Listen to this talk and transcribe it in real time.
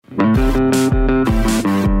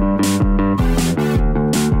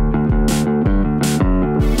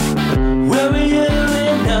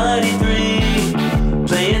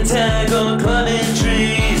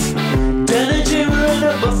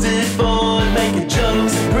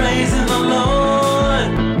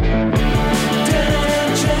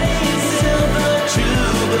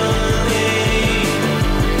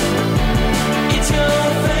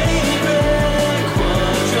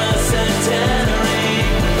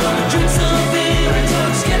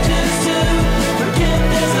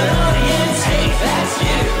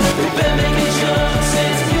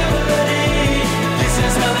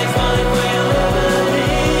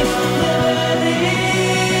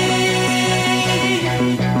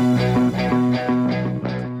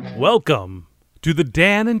Welcome to the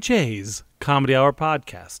Dan and Jay's Comedy Hour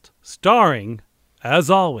podcast, starring, as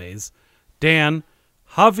always, Dan,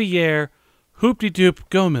 Javier, Hoopty-Doop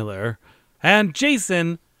Gomiller, and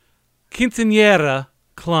Jason Quinceañera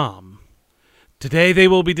Klum. Today they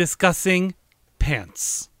will be discussing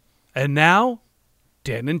pants. And now,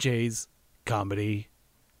 Dan and Jay's Comedy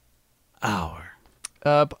Hour.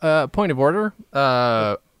 Point of order.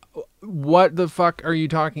 What the fuck are you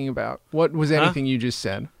talking about? What was anything you just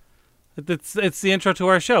said? It's the intro to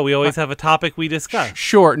our show. We always have a topic we discuss.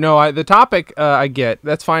 Sure. No, the topic I get.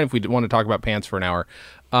 That's fine if we want to talk about pants for an hour.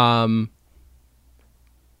 Then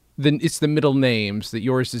it's the middle names. That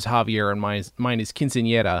yours is Javier and mine is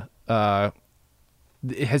Quinceañera.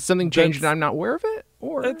 Has something changed and I'm not aware of it?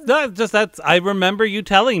 Or I remember you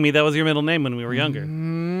telling me that was your middle name when we were younger.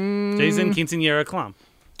 Jason Quinceañera Klum.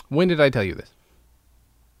 When did I tell you this?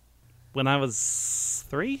 When I was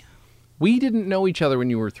 3? We didn't know each other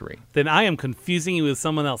when you were 3. Then I am confusing you with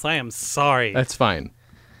someone else. I am sorry. That's fine.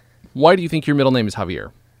 Why do you think your middle name is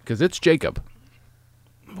Javier? Because it's Jacob.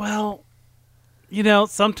 Well,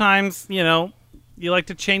 sometimes, you like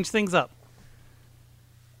to change things up.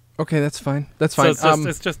 Okay, that's fine. That's fine. So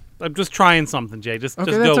I'm just trying something, Jay. Just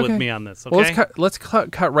go with me on this, okay? Well, let's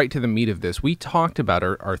cut right to the meat of this. We talked about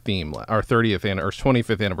our theme, our 30th and our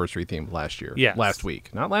 25th anniversary theme last year. Yes. Last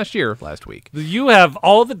week. Not last year, last week. You have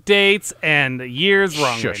all the dates and years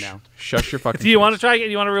wrong right now. Shush your fucking Do you want to try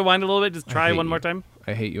again? You want to rewind a little bit? Just try one more time?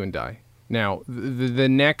 I hate you and die. Now,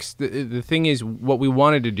 the thing is, what we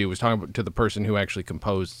wanted to do was talk to the person who actually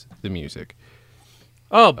composed the music.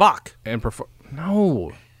 Oh, Bach. And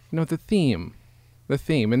No, the theme. The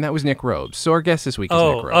theme, and that was Nick Robes. So our guest this week is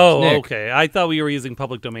Nick Robes. Oh, Nick, okay. I thought we were using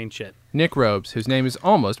public domain shit. Nick Robes, whose name is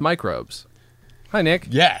almost Mike Robes. Hi, Nick.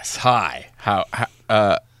 Yes. Hi. How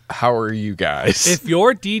are you guys? If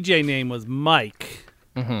your DJ name was Mike,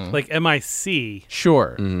 like M-I-C.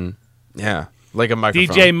 Sure. Yeah, like a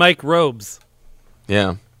microphone. DJ Mike Robes.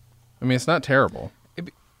 Yeah. I mean, it's not terrible.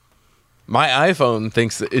 My iPhone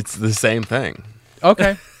thinks that it's the same thing.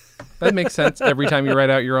 Okay. That makes sense. Every time you write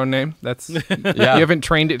out your own name, You haven't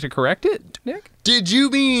trained it to correct it, Nick? Did you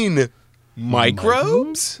mean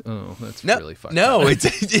microbes? Oh, that's No, really fucked no, up.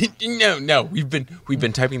 it's no. We've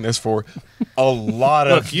been typing this for a lot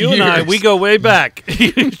of Look, you years. and I, we go way back.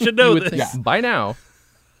 You should know this. Think by now.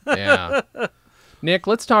 Yeah. Nick,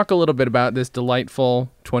 let's talk a little bit about this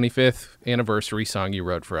delightful 25th anniversary song you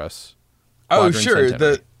wrote for us. Oh, Quadrant sure.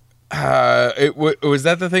 Centenary. Was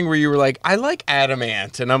that the thing where you were like, I like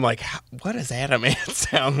Adamant, and I'm like, what does Adamant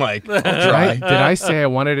sound like? I'll try. Did I say I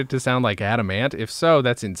wanted it to sound like Adamant? If so,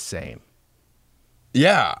 that's insane.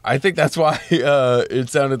 Yeah, I think that's why it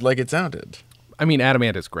sounded like it sounded. I mean,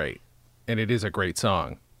 Adamant is great, and it is a great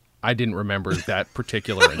song. I didn't remember that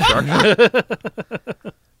particular instruction.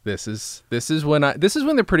 This is when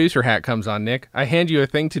the producer hat comes on, Nick. I hand you a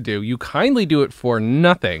thing to do. You kindly do it for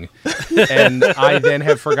nothing, and I then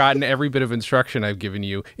have forgotten every bit of instruction I've given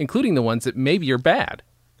you, including the ones that maybe are bad.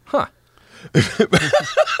 Huh.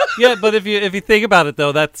 Yeah, but if you think about it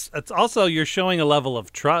though, that's also you're showing a level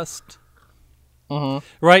of trust.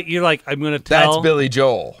 Right? You're like, I'm going to tell. That's Billy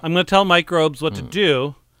Joel. I'm going to tell Mike Robes what to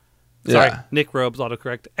do. Sorry, Yeah. Nick Robes,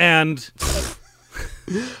 autocorrect. And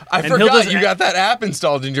I forgot you got that app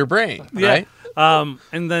installed in your brain, right?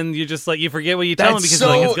 And then you just you forget what you tell him because you're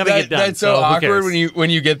like, it's gonna get done. That's so awkward when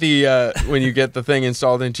you get the thing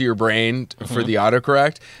installed into your brain for the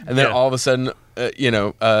autocorrect, and then all of a sudden,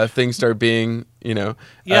 things start being,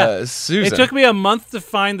 Susan. It took me a month to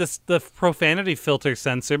find the profanity filter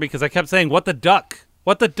sensor because I kept saying, "What the duck?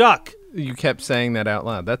 What the duck?" You kept saying that out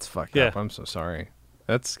loud. That's fucked up. I'm so sorry.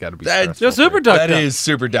 That's got to be stressful. Just super ducked up. That is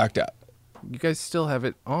super ducked up. You guys still have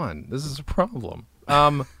it on. This is a problem.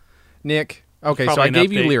 Nick. Okay, so Probably I an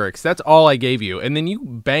gave you update. lyrics. That's all I gave you, and then you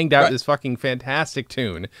banged out this fucking fantastic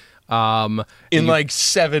tune. In like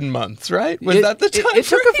 7 months, right? Was that the time?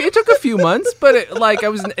 It took a few months, but I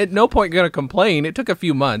was at no point going to complain. It took a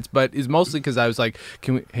few months, but it's mostly because I was like,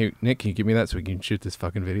 hey, Nick, can you give me that so we can shoot this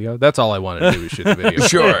fucking video? That's all I wanted to do was shoot the video.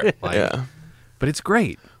 Sure. Yeah. But it's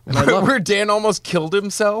great. And I love Where Dan almost killed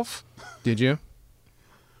himself. Did you?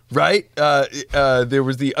 Right? There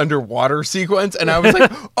was the underwater sequence, and I was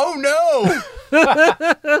like, oh no!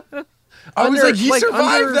 I was like, he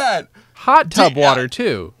survived that! Hot tub water,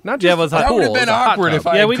 too. Not just Yeah, it was hot. That would have been awkward if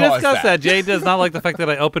I had we caused discussed that. Jay does not like the fact that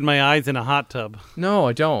I opened my eyes in a hot tub. No,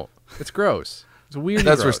 I don't. It's gross. It's weird.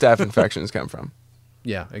 That's where staph infections come from.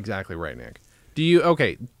 Yeah, exactly right, Nick.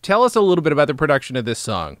 Tell us a little bit about the production of this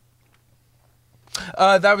song.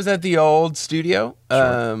 That was at the old studio,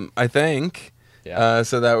 I think. Yeah.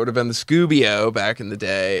 So that would have been the Scooby-O back in the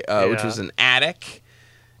day, which was an attic.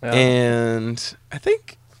 And I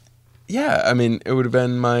think, I mean, it would have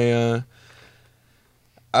been my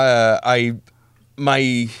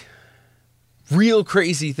my real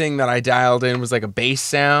crazy thing that I dialed in was like a bass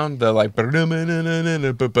sound, the like. Where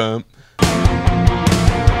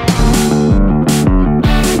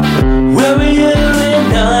were you in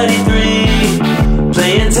 '93?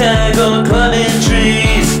 Playing tag or climbing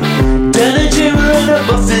trees? Down a chair and a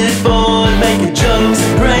busted board, making jokes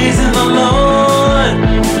and praising the Lord.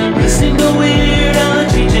 Listening to Weird Al,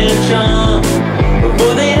 Cheech and Chong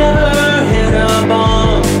before they ever hit a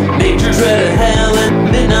bomb. Nature's Red Hell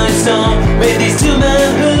and Midnight Storm made these two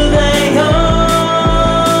men who they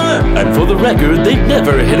are. And for the record, they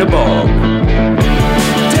never hit a bomb.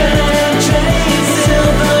 Dead chains,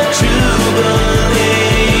 silver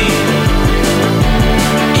jubilee.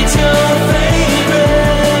 It's your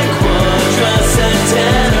favorite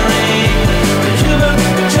quadricentenary. The humor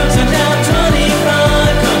jokes are now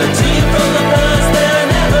 25, coming to you from the past, they're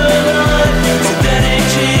never live. Synthetic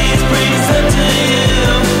cheese brings them to you.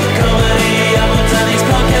 Comedy albums and these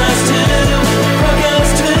podcasts too.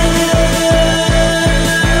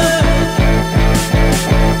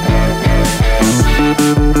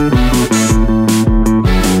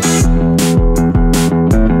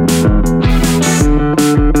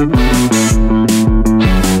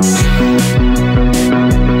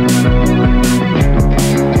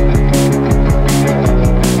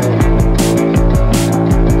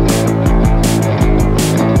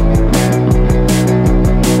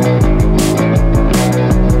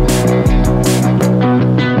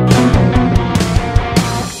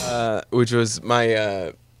 which was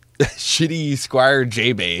my shitty Squire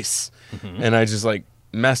J bass, and I just like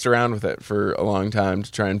messed around with it for a long time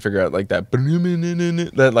to try and figure out like that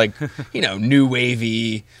like new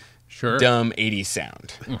wavy, dumb 80s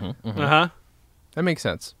sound. That makes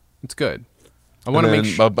sense. It's good. I want to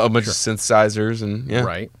make a bunch of synthesizers and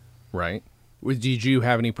right. Did you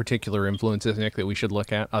have any particular influences, Nick, that we should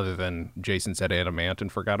look at other than Jason said Adamant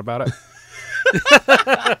and forgot about it?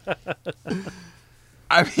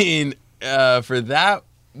 I mean, for that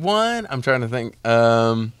one, I'm trying to think.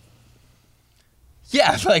 Like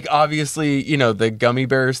obviously, the Gummy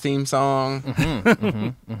Bears theme song.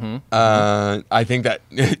 I think that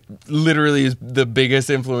literally is the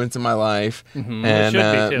biggest influence in my life,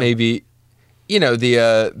 and maybe,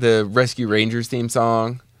 the Rescue Rangers theme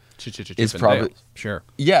song. It's probably sure.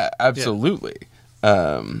 Yeah, absolutely.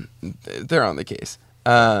 Yeah. They're on the case.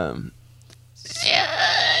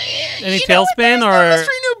 Any Tailspin or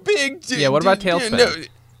big? Yeah. What about Tailspin?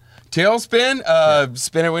 Tailspin.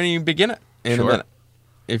 Spin it when you begin it in a minute.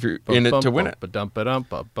 If you're in it to win it. Is that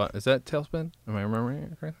Tailspin? Am I remembering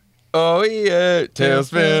it correctly? Oh yeah,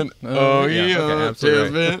 Tailspin. Oh yeah,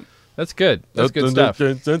 Tailspin. Right. That's good. That's good stuff.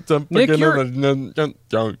 Nick,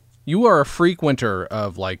 you are a frequenter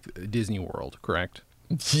of like Disney World, correct?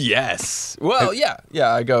 Yes. Well, yeah.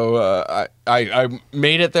 I go. I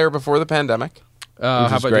made it there before the pandemic. How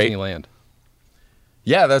about great. Disneyland?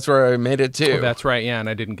 Yeah, that's where I made it too. Oh, that's right. Yeah, and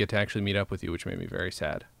I didn't get to actually meet up with you, which made me very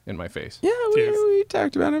sad in my face. Yeah, we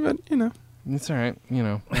talked about it, but it's all right. I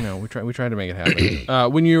know. We tried to make it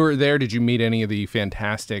happen. When you were there, did you meet any of the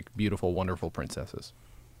fantastic, beautiful, wonderful princesses?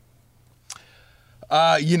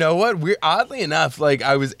 You know what? Oddly enough, like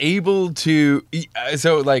I was able to.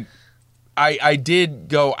 So like, I did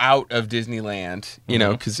go out of Disneyland,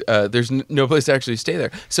 because there's no place to actually stay there.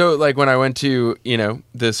 So like when I went to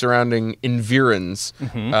the surrounding environs,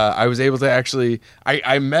 I was able to actually.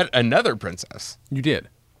 I met another princess. You did.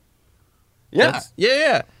 Yeah.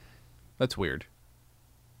 Yeah. That's weird.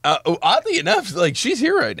 Oddly enough, like she's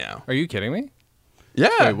here right now. Are you kidding me?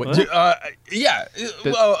 Yeah. Wait, yeah.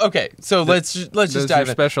 Well, okay. So let's just dive in. Does your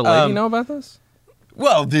special lady know about this?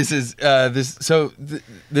 Well, this is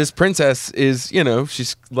this princess is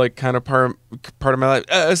she's like kind of part of my life.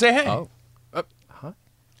 Say hey. Oh,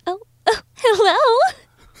 hello.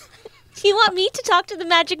 Do you want me to talk to the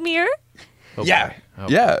magic mirror? Oh, yeah. oh.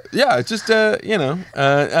 Yeah. It's just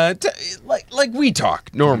like we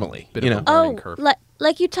talk normally. Bit of a learning curve.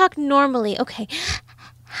 Like you talk normally. Okay.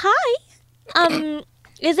 Hi.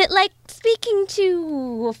 Is it like speaking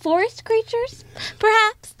to forest creatures,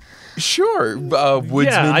 perhaps? Sure.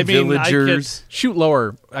 Woodsmen, villagers. Shoot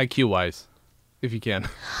lower IQ wise, if you can.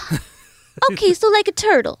 Okay, so like a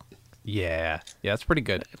turtle. Yeah, that's pretty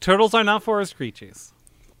good. Turtles are not forest creatures.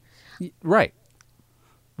 Right.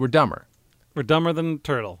 We're dumber. We're dumber than a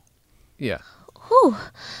turtle. Yeah. Whew.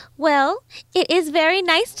 Well, it is very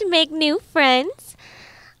nice to make new friends.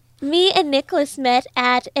 Me and Nicholas met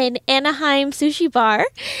at an Anaheim sushi bar,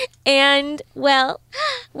 and, well,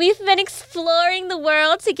 we've been exploring the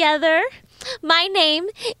world together. My name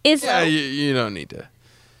is. Yeah, you don't need to.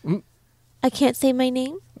 I can't say my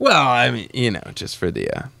name. Well, I mean, just for the.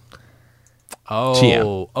 Oh,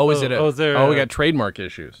 TM. Is it? is there we a- got trademark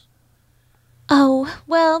issues. Oh,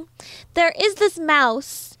 well, there is this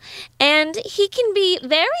mouse, and he can be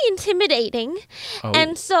very intimidating. Oh.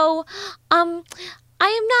 And so, I am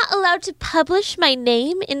not allowed to publish my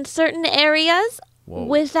name in certain areas Whoa.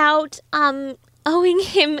 without owing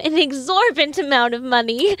him an exorbitant amount of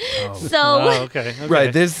money. So, Oh, okay.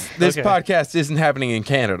 Right. This Okay. podcast isn't happening in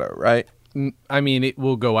Canada, right? I mean, it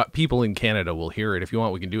will go up. People in Canada will hear it. If you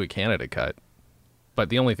want, we can do a Canada cut. But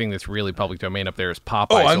the only thing that's really public domain up there is Popeye.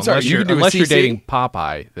 Oh, I'm sorry, Unless you you're, can do a unless you're CC? dating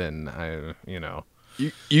Popeye, then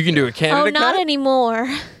You can do a Canada oh, not cut? anymore.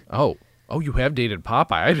 Oh, you have dated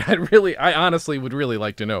Popeye. I honestly would really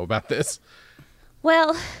like to know about this.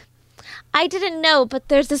 Well, I didn't know, but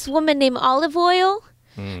there's this woman named Olive Oil,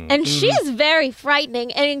 and she's very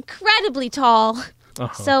frightening and incredibly tall.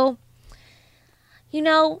 So,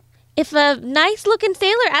 if a nice-looking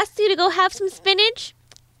sailor asks you to go have some spinach,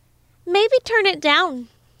 maybe turn it down.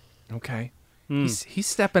 Okay. He's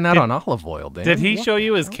stepping out on Olive Oil, Dan. Did he show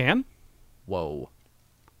you his can? Whoa.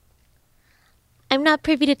 I'm not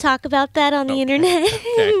privy to talk about that on the internet.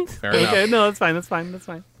 Okay, fair enough. Okay, no, that's fine. That's fine. That's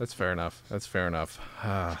fine. That's fair enough.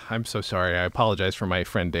 I'm so sorry. I apologize for my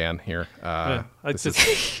friend Dan here. I this just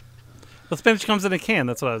is- the spinach comes in a can.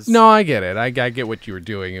 That's what I was. No, I get it. I get what you were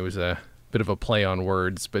doing. It was a bit of a play on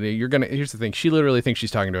words, but here's the thing. She literally thinks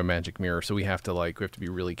she's talking to a magic mirror, so we have to be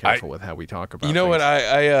really careful with how we talk about You know what?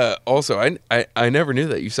 things. I never knew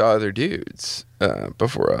that you saw other dudes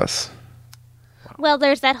before us. Well,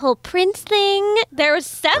 there's that whole prince thing. There was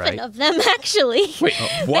 7 Right. of them, actually. Wait,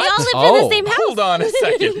 They what? all lived in Oh. the same house. Hold on a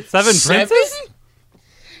second. Seven princes?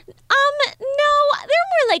 No, they're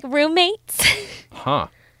more like roommates. Huh.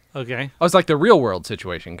 Okay. Oh, it's like the real world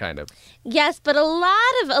situation, kind of. Yes, but a lot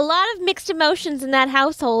of mixed emotions in that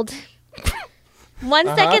household. One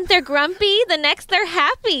second they're grumpy, the next they're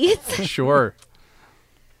happy. Sure.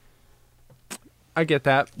 I get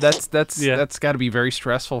that. That's Yeah. that's got to be very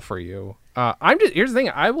stressful for you. Here's the thing.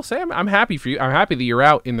 I will say I'm happy for you. I'm happy that you're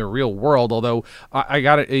out in the real world. Although I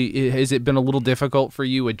got it. Has it been a little difficult for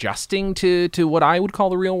you adjusting to what I would call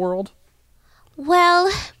the real world?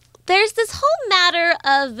 Well, there's this whole matter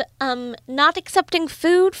of not accepting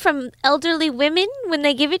food from elderly women when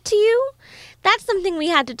they give it to you. That's something we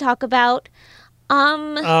had to talk about.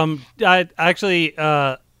 I actually,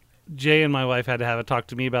 Jay and my wife had to have a talk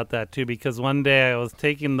to me about that too, because one day I was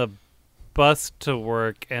taking the bus to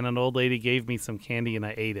work and an old lady gave me some candy and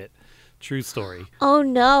I ate it. True story. Oh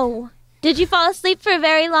no. Did you fall asleep for a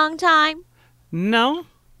very long time? No,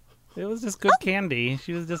 it was just good candy.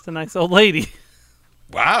 She was just a nice old lady.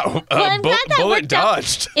 Wow. Well, I'm glad that bullet worked out.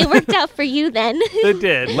 dodged. It worked out for you then. It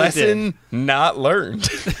did. It Lesson not learned.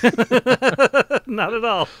 did. Not at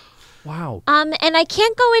all. Wow. And I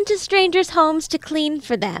can't go into strangers' homes to clean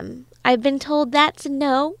for them. I've been told that's a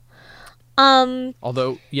no.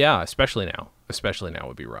 Although, yeah, especially now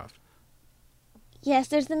would be rough. Yes,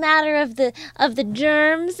 there's the matter of the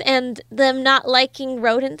germs and them not liking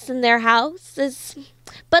rodents in their houses.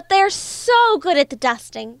 But they're so good at the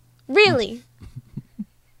dusting. Really.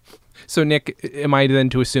 So, Nick, am I then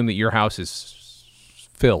to assume that your house is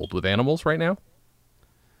filled with animals right now?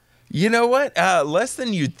 You know what? Less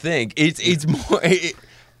than you'd think.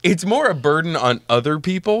 It's more a burden on other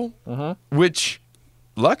people, which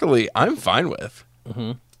luckily I'm fine with.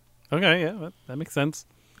 Okay, yeah, that makes sense.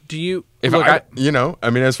 Do you? If look, I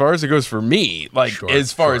mean, as far as it goes for me, like Sure,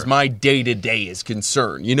 as far as sure. my day to day is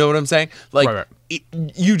concerned, you know what I'm saying? Like, Right.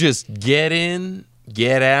 you just get in,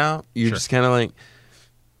 get out. You're Sure. just kind of like,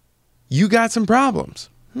 you got some problems.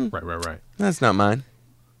 right. That's not mine.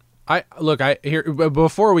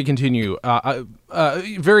 Before we continue,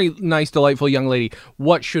 very nice, delightful young lady.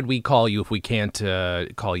 What should we call you if we can't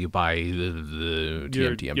call you by the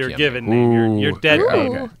TM? Your given name, your dead Ooh.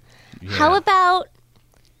 name. How about,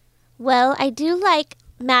 well, I do like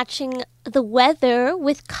matching the weather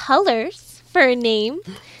with colors for a name.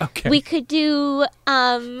 Okay. We could do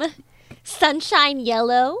sunshine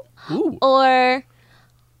yellow Ooh. or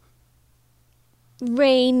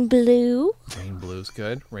rain blue. Rain blue's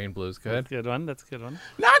good. Good one. That's a good one.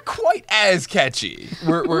 Not quite as catchy.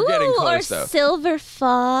 We're getting Ooh, close or though. silver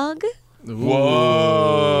fog.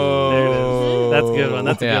 Whoa. There it is. That's a good one.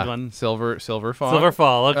 That's a Yeah. good one. Silver fall. Silver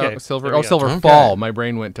fall. Okay. Silver There we go. silver Okay. fall. My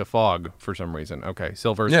brain went to fog for some reason. Okay,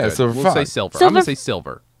 silver's Yeah, good. silver We'll fog. say silver. I'm Silver- gonna say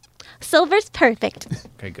silver. Silver's perfect.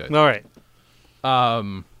 Okay, good. All right.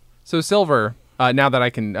 So silver. Now that I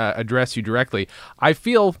can address you directly, I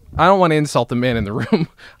don't want to insult the man in the room.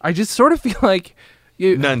 I just sort of feel like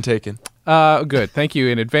you. None taken. Good. Thank you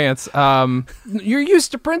in advance. You're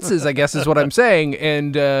used to princes, I guess is what I'm saying,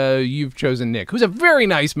 and you've chosen Nick, who's a very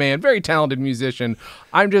nice man, very talented musician.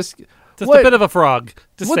 I'm just a bit of a frog.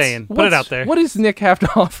 Just saying. Put it out there. What does Nick have to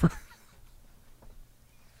offer?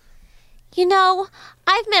 You know,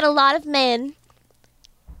 I've met a lot of men.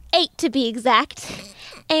 8 to be exact.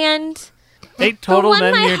 And 8 total one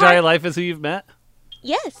men in my your entire heart- life is who you've met?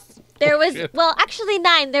 yes, there was, well, actually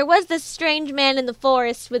 9. There was this strange man in the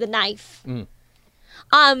forest with a knife.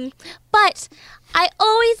 But I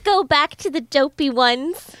always go back to the dopey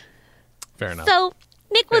ones. Fair enough. So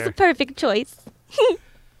Nick was Fair. a perfect choice.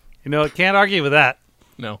 You know, can't argue with that.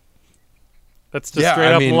 No. That's just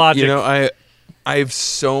straight up logic. You know, I have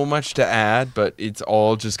so much to add, but it's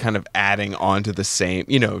all just kind of adding on to the same.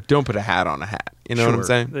 You know, don't put a hat on a hat. You know what I'm Sure.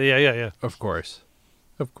 saying? Yeah. Of course.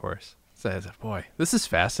 Says, boy, this is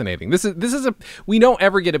fascinating. This is we don't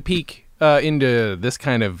ever get a peek into this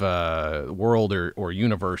kind of world or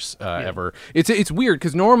universe ever. It's weird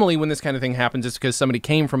because normally when this kind of thing happens, it's because somebody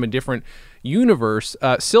came from a different universe.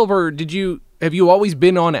 Silver, have you always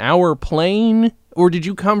been on our plane, or did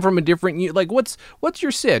you come from a different? Like, what's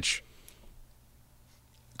your sitch?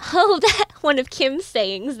 Oh, that one of Kim's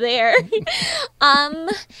sayings there.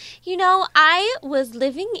 You know, I was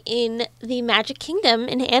living in the Magic Kingdom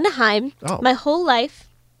in Anaheim my whole life.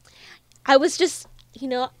 I was just, you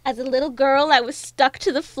know, as a little girl, I was stuck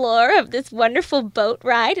to the floor of this wonderful boat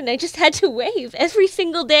ride, and I just had to wave every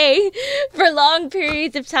single day for long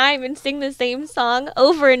periods of time and sing the same song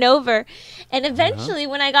over and over. And eventually,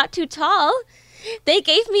 when I got too tall, they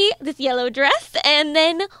gave me this yellow dress, and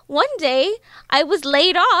then one day I was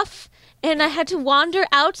laid off and I had to wander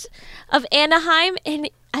out of Anaheim, and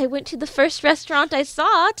I went to the first restaurant I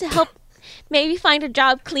saw to help maybe find a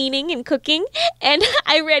job cleaning and cooking, and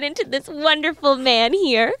I ran into this wonderful man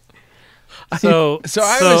here. So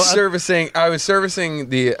I was servicing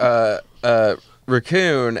the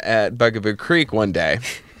raccoon at Bugaboo Creek one day.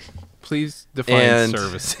 Please define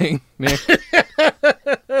servicing, Nick.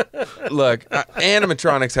 Look,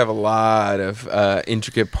 animatronics have a lot of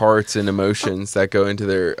intricate parts and emotions that go into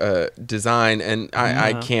their design, and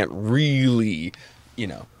I can't really, you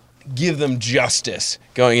know, give them justice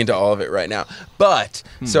going into all of it right now. But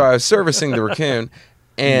so I was servicing the raccoon,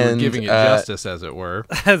 and you were giving it justice, as it were.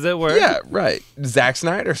 as it were. Yeah, right. Zack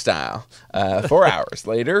Snyder style. 4 hours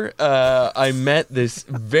later, I met this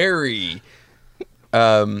very,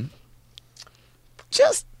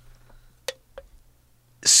 just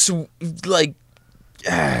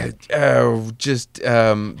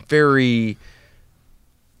very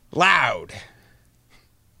loud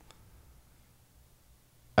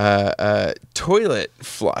toilet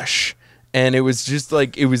flush. And it was just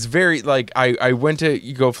like, it was very, like, I went to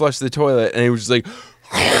go flush the toilet, and it was just like,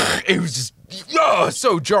 it was just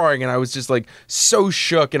so jarring, and I was just like so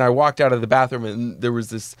shook, and I walked out of the bathroom, and there was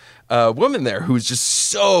this woman there who was just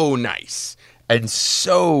so nice and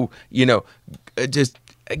so, you know, just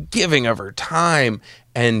giving of her time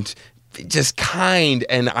and just kind.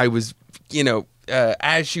 And I was, you know,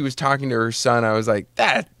 as she was talking to her son, I was like,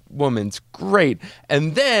 that woman's great.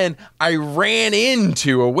 And then I ran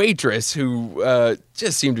into a waitress who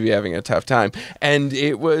just seemed to be having a tough time, and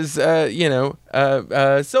it was Silver,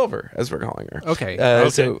 as we're calling her. Okay.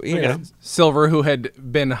 So you know, Silver, who had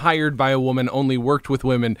been hired by a woman, only worked with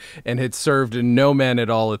women, and had served no men at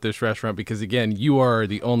all at this restaurant because, again, you are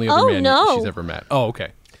the only other man she's ever met. Oh,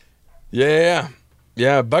 okay. yeah,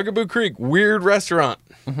 Bugaboo Creek, weird restaurant.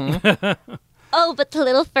 Oh, but the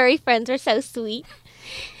little furry friends were so sweet.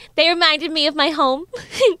 They reminded me of my home.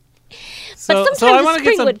 So But I sometimes want the to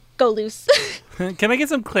get spring would go loose. Can I get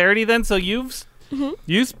some clarity then? So you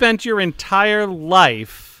spent your entire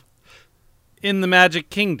life in the Magic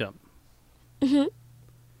Kingdom. In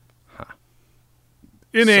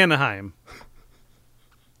Anaheim.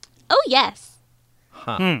 Oh, yes.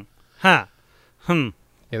 Yeah,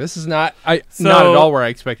 this is not not at So- all where I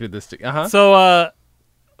expected this to. So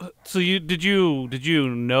did you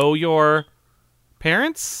know your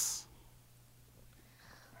parents?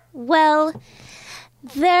 Well,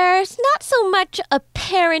 there's not so much a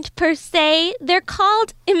parent per se. They're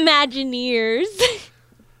called Imagineers.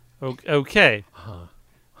 Okay.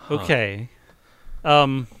 Okay.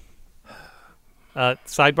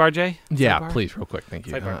 Sidebar, Jay? Yeah, Sidebar? please, real quick, thank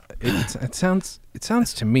you. Sidebar. It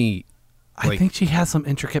sounds to me. I think she has some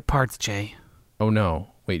intricate parts, Jay. Oh no!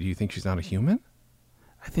 Wait, do you think she's not a human?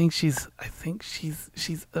 I think she's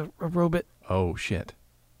a robot. Oh shit!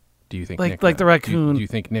 Do you think Like- Nick like the knows? raccoon. Do you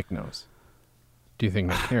think Nick knows? Do you think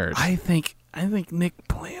Nick cares? I think Nick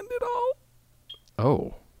planned it all.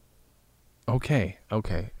 Oh. Okay.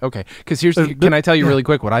 Because can I tell you really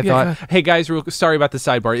quick what I thought? Hey guys, sorry about the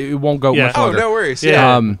sidebar. It won't go much Oh, longer. no worries.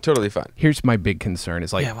 Yeah. Totally fine. Here's my big concern: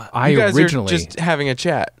 is like Yeah, well, I You guys originally are just having a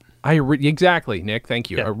chat. exactly, Nick. Thank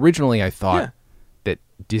you. Yeah. Originally, I thought that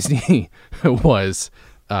Disney was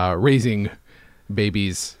raising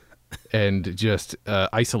babies and just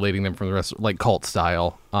isolating them from the rest, like cult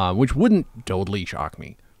style, which wouldn't totally shock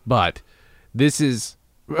me. But this is.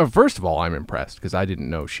 First of all, I'm impressed because I didn't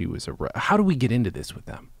know she was how do we get into this with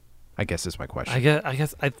them? I guess is my question. I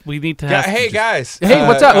guess we need to. Yeah, ask hey guys. Hey,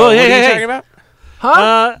 what's up? Oh, What hey, are you hey, talking hey. about?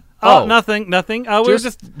 Huh? Nothing. We were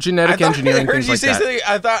just. genetic engineering I heard things you like say that. something.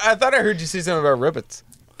 I thought I heard you say something about ribbits.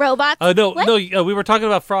 Robots. No, What? no. We were talking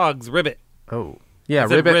about frogs. Ribbit. Oh, yeah,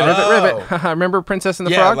 Is it ribbit. Ribbit? Remember Princess and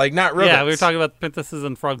the Yeah, Frog? like not ribbits. Yeah, we were talking about princesses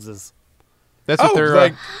and frogses. That's what Oh, they're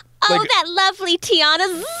like Oh, like- that lovely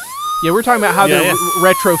Tiana. yeah. We're talking about how Yeah, they're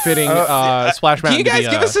retrofitting Splash Mountain. Can you guys to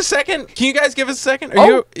be, give us a second? Can you guys give us a second? Are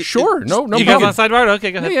Oh, you sure. No You guys on problem. sidebar?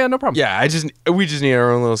 Okay, go ahead. Yeah, no problem. Yeah, we just need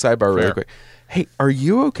our own little sidebar really Fair. quick. Hey, are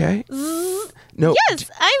you okay? No. Yes,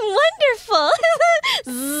 I'm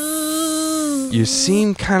wonderful. You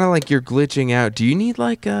seem kind of like you're glitching out. Do you need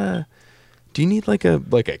like a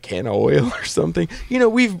can of oil or something? You know,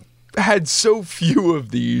 we've had so few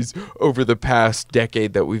of these over the past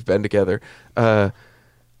decade that we've been together.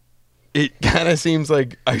 It kind of seems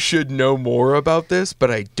like I should know more about this, but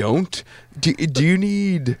I don't. Do you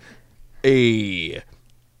need a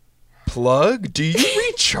plug? Do you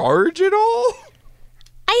recharge at all?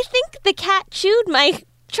 I think the cat chewed my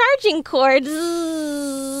charging cord.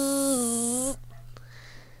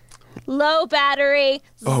 Low battery.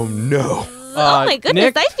 Oh no. Oh my goodness,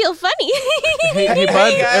 Nick? I feel funny. Hey, bud,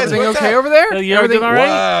 guys, everything what's okay up? over there? You Everything everything all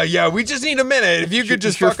right? Yeah, we just need a minute. If you could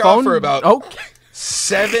just Is your fuck off phone- for about Okay.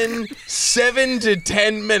 7 to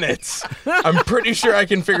 10 minutes. I'm pretty sure I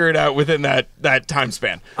can figure it out within that time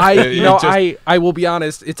span. I will be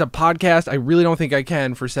honest. It's a podcast. I really don't think I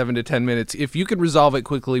can for 7 to 10 minutes. If you could resolve it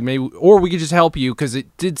quickly, maybe, or we could just help you because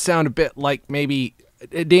it did sound a bit like maybe.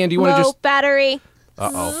 Dan, do you want to Low just? battery.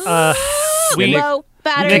 We Low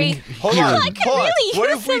battery. Hold on. I could Hold on. really What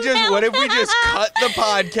use if we some just help. cut the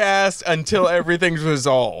podcast until everything's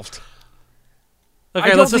resolved? Okay,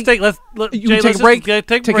 don't let's just think- take. You Jay, take let's a break. Just,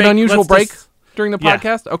 take a Take break. an unusual Let's break just- during the Yeah.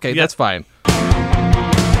 podcast. Okay, Yeah. that's fine.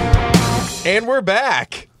 And we're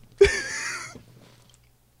back.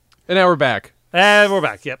 And now we're back. And we're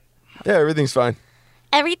back. Yep. Yeah, everything's fine.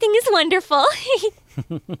 Everything is wonderful.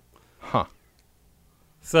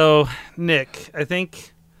 So, Nick, I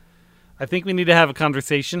think we need to have a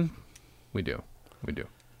conversation. We do.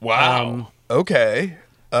 Wow. Okay.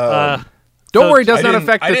 Don't worry, it does not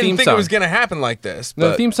affect I the didn't theme think song. it was going to happen like this. The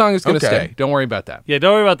but- theme song is going to okay. stay. Don't worry about that. Yeah,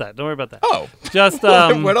 don't worry about that. Don't worry about that. Oh. Just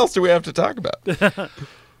What else do we have to talk about?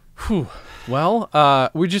 Well,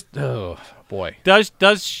 we just. Oh boy.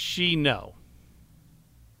 does she know?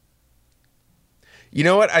 You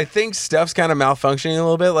know what? I think stuff's kind of malfunctioning a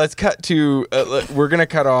little bit. Let's cut to. We're gonna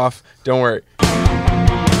cut off. Don't worry.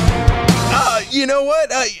 You know what?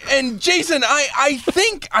 And Jason, I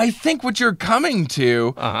think what you're coming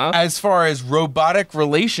to, as far as robotic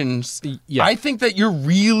relations, yeah. I think that you're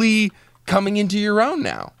really coming into your own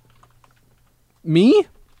now. Me?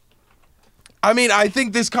 I mean, I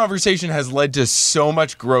think this conversation has led to so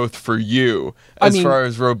much growth for you as far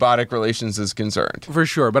as robotic relations is concerned. For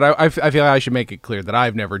sure, but I feel like I should make it clear that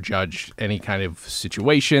I've never judged any kind of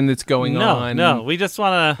situation that's going on. No. We just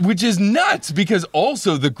want to. Which is nuts because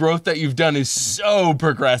also the growth that you've done is so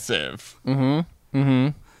progressive. To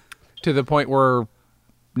the point where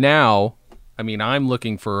now, I mean, I'm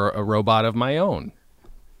looking for a robot of my own.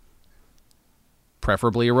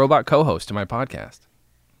 Preferably a robot co-host to my podcast.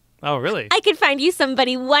 Oh, really? I could find you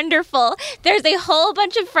somebody wonderful. There's a whole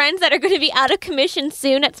bunch of friends that are going to be out of commission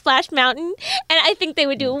soon at Splash Mountain, and I think they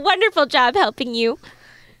would do a wonderful job helping you.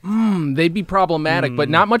 They'd be problematic, but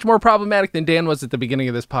not much more problematic than Dan was at the beginning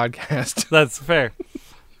of this podcast. That's fair.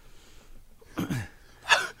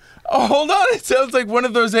 Oh, hold on. It sounds like one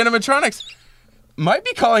of those animatronics might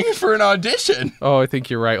be calling you for an audition. Oh, I think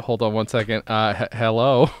you're right. Hold on one second.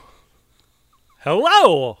 Hello.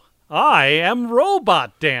 Hello, I am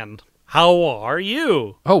Robot Dan. How are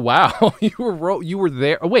you? Oh wow, you were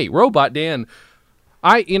there. Oh wait, Robot Dan.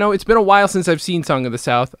 It's been a while since I've seen Song of the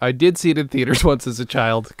South. I did see it in theaters once as a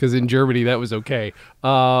child because in Germany that was okay.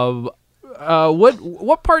 What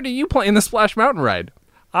part do you play in the Splash Mountain ride?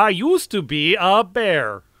 I used to be a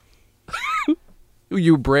bear.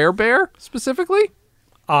 You Brer Bear specifically?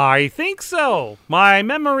 I think so. My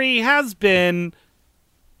memory has been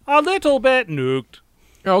a little bit nuked.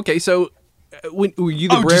 Okay, so were you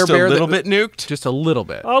the Brer just Bear? a little bit nuked? Just a little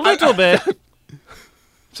bit. A little bit.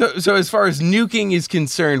 So as far as nuking is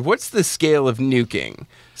concerned, what's the scale of nuking?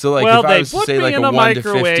 So like Well, if I they was to put say me like in a a 1 to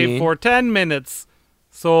microwave 15. for 10 minutes.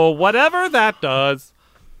 So whatever that does.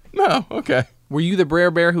 No, okay. Were you the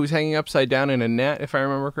Brer Bear who was hanging upside down in a net, if I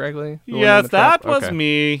remember correctly? The one in Yes, the trap? that was Okay.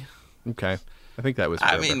 me. Okay. I think that was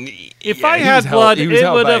I Brer Bear. mean, If yeah, I he had was held- blood, he was it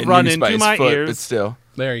held would by have a run noose by into his my foot, ears. But still.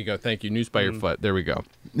 There you go. Thank you. Noose by your foot. There we go.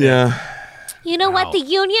 Yeah. You know what? Wow. The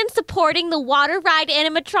union supporting the water ride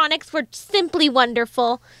animatronics were simply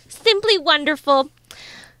wonderful. Simply wonderful.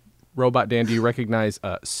 Robot Dan, do you recognize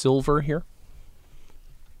Silver here?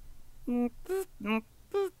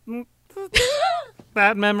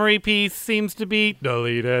 That memory piece seems to be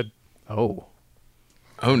deleted. Oh.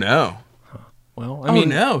 Oh no. Well, I mean,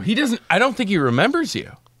 no, he doesn't. I don't think he remembers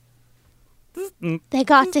you. They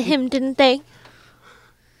got to him, didn't they?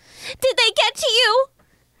 Did they get to you?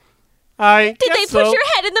 I Did they guess put so. your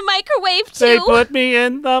head in the microwave too? They put me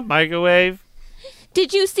in the microwave.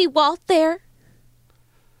 Did you see Walt there?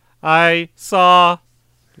 I saw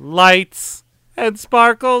lights and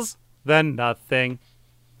sparkles, then nothing.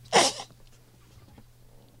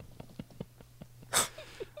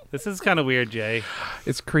 This is kind of weird, Jay.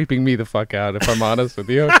 it's creeping me the fuck out, if I'm honest with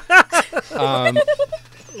you.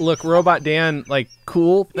 Look, Robot Dan, like,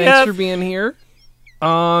 cool. Thanks Yes. for being here.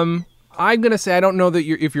 I'm gonna say I don't know that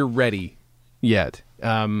if you're ready yet.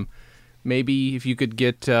 Maybe if you could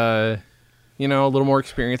get, a little more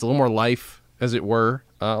experience, a little more life, as it were,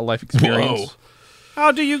 life experience.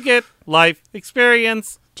 How do you get life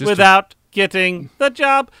experience Just without getting the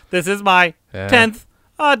job? This is my 10th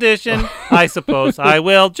audition. I suppose I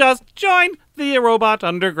will just join the Robot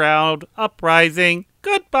Underground Uprising.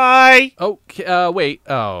 Goodbye. Oh, wait.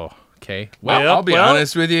 Oh, okay. Well, Well, I'll be well-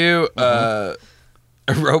 honest with you.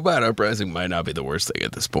 A robot uprising might not be the worst thing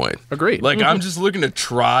at this point. Agreed. Like I'm just looking to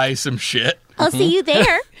try some shit. I'll see you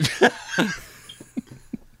there.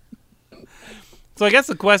 So I guess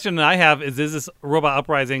the question I have is this Robot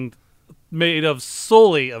Uprising made of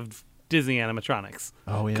solely of Disney animatronics?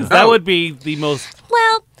 Oh, yeah. Because that would be the most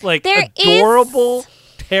Well, like there adorable,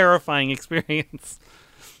 terrifying experience.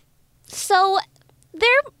 So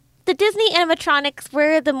the Disney animatronics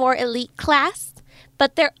were the more elite class,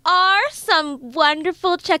 but there are some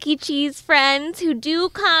wonderful Chuck E. Cheese friends who do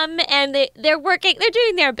come and they're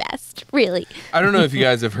doing their best, really. I don't know if you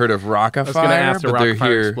guys have heard of I was going to Rockafire, ask the but they're Rockfire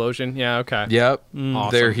here. Explosion. Yeah, okay. Yep, Awesome.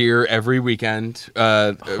 they're here every weekend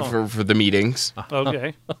for the meetings.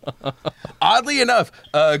 Okay. Oddly enough,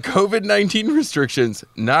 COVID-19 restrictions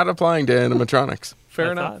not applying to animatronics. Fair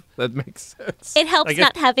I enough. thought. That makes sense. It helps I guess-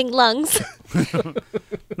 not having lungs.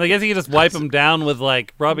 I guess you could just wipe them down with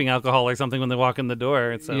like rubbing alcohol or something when they walk in the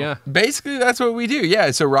door. So. Yeah. Basically, that's what we do.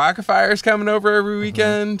 Yeah, so Rockafire's coming over every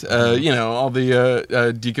weekend. All the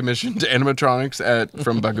decommissioned animatronics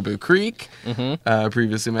from Bugaboo Creek,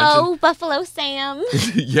 previously mentioned. Oh, Buffalo Sam.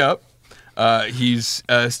 Yep. He's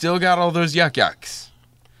still got all those yucks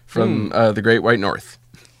from the Great White North.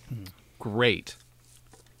 Great.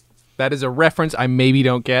 That is a reference I maybe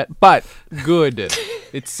don't get, but good.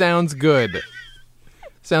 It sounds good.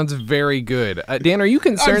 Sounds very good. Dan, are you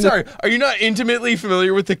concerned? I'm sorry. Are you not intimately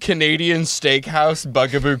familiar with the Canadian steakhouse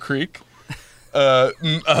Bugaboo Creek? That's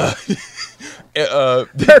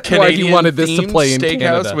why he wanted this to play in steakhouse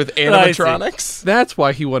Canada. with I see. animatronics. That's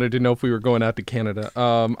why he wanted to know if we were going out to Canada.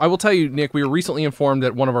 I will tell you, Nick, we were recently informed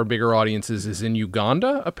that one of our bigger audiences is in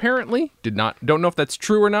Uganda, apparently. Don't know if that's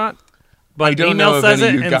true or not. But I don't email know of says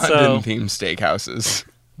any it, and so Ugandan-themed steakhouses.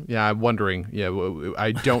 Yeah, I'm wondering. Yeah,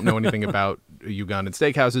 I don't know anything about Ugandan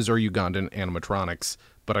steakhouses or Ugandan animatronics,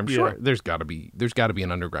 but I'm sure Yeah. there's got to be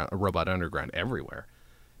a robot underground everywhere.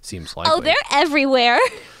 Seems likely. Oh, they're everywhere.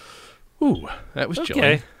 Ooh, that was chilling.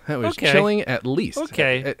 Okay. That was Okay. chilling at least.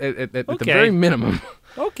 Okay. At the Okay. very minimum.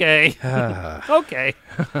 okay. Okay.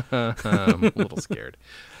 I'm a little scared.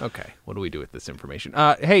 Okay, what do we do with this information?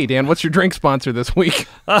 Hey, Dan, what's your drink sponsor this week?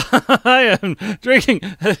 I am drinking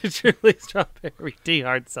a truly strawberry tea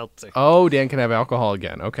hard seltzer. Oh, Dan can have alcohol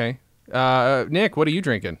again. Okay. Nick, what are you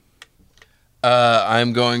drinking?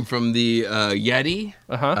 I'm going from the Yeti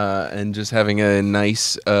and just having a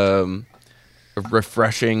nice,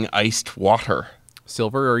 refreshing iced water.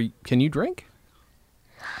 Silver, or can you drink?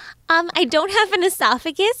 I don't have an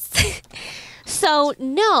esophagus, so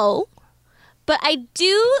no. But I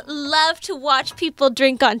do love to watch people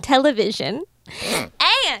drink on television.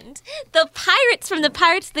 And the pirates from the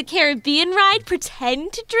Pirates of the Caribbean ride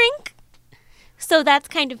pretend to drink. So that's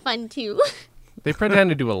kind of fun too. They pretend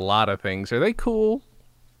to do a lot of things. Are they cool?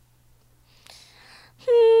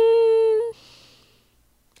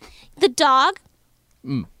 The dog.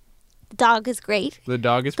 The dog is great. The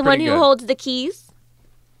dog is The pretty one who good. holds the keys.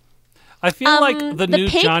 I feel like the new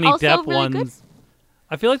pig Johnny also Depp really good. ones.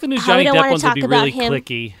 I feel like the new Oh, we Johnny don't Depp wanna ones would talk be about really him.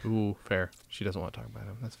 clicky. Ooh, fair. She doesn't want to talk about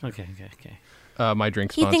him. That's fair. Okay. My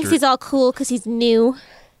drink He sponsor. thinks he's all cool because he's new.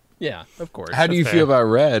 Yeah, of course. How do you That's feel fair.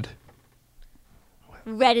 about Red?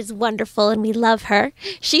 Red is wonderful and we love her.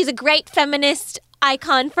 She's a great feminist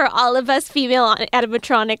icon for all of us female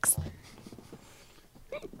animatronics.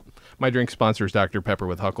 My drink sponsor is Dr. Pepper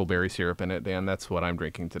with huckleberry syrup in it, Dan. That's what I'm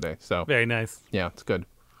drinking today. So, Very nice. yeah, it's good.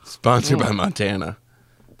 Sponsored by Montana.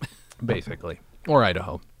 Basically. Or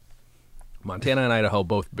Idaho. Montana and Idaho,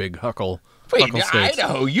 both big huckle Wait, states.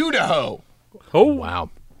 Idaho, Idaho. Oh, wow.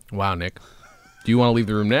 Wow, Nick. Do you want to leave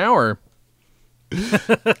the room now, or?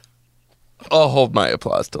 I'll hold my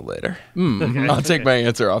applause till later. I'll take my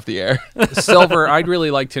answer off the air. Silver, I'd really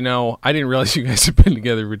like to know. I didn't realize you guys have been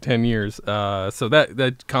together for 10 years. So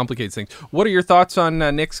that complicates things. What are your thoughts on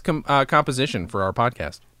Nick's composition for our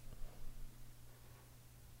podcast?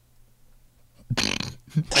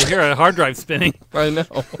 I hear a hard drive spinning. I know.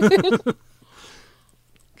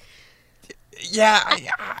 Yeah,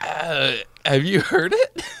 have you heard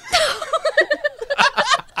it?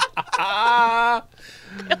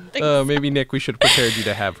 Maybe, Nick, we should have prepared you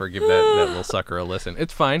to have her give that little sucker a listen.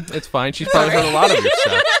 It's fine. It's fine. She's probably heard a lot of your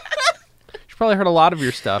stuff. She's probably heard a lot of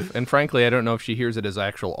your stuff, and frankly, I don't know if she hears it as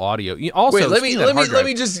actual audio. Also, Wait, let speaking me of hard drive-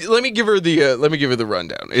 give her the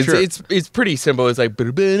rundown. It's Sure. it's pretty simple. It's like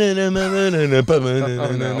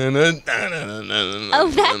Oh,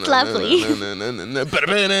 that's lovely.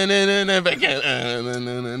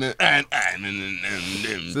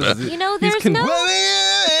 You know, there's no...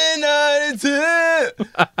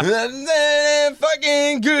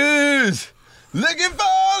 fucking goose. Looking for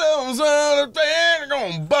those other things,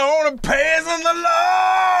 gonna bone the pass in the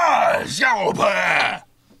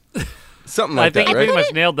law. Something I like think that, you right? pretty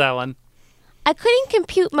much nailed that one. I couldn't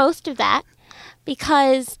compute most of that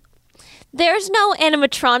because there's no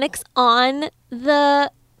animatronics on the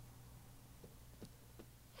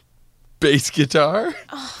Bass guitar.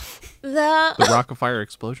 The Rock of Fire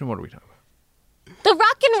explosion? What are we talking about? the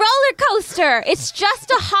rock and roller coaster. It's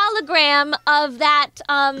just a hologram of that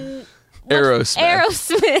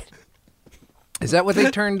Aerosmith. Is that what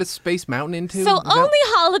they turned Space Mountain into? So Is that- only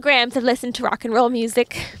holograms have listened to rock and roll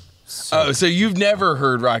music. Oh, so you've never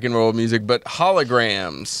heard rock and roll music, but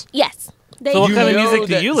holograms. Yes. They So what You kind of know music do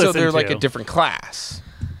that- you So listen they're like to? a different class.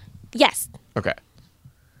 Yes. Okay.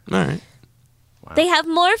 All right. They have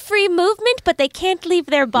more free movement, but they can't leave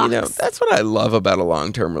their box. You know, that's what I love about a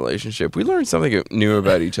long-term relationship. We learn something new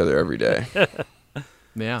about each other every day.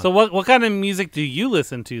 Yeah. So what kind of music do you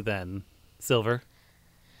listen to then, Silver?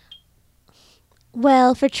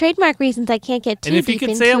 Well, for trademark reasons, I can't get too And if you deep could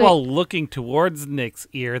into say it it. while looking towards Nick's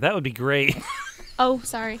ear, that would be great. Oh,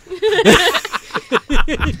 sorry.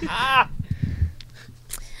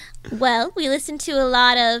 Well, we listen to a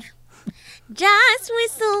lot of Just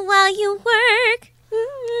Whistle While You Work.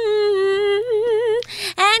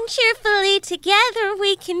 And cheerfully together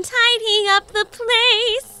we can tidy up the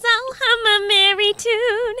place. So hum a merry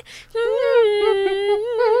tune.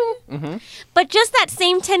 But just that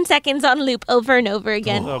same 10 seconds on loop over and over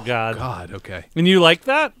again. Oh, God. God, okay. And you like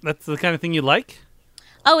that? That's the kind of thing you like?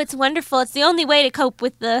 Oh, it's wonderful. It's the only way to cope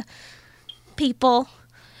with the people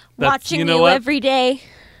watching you know you what? every day.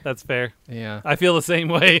 That's fair. Yeah. I feel the same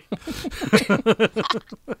way.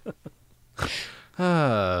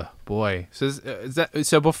 Boy.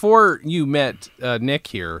 So before you met Nick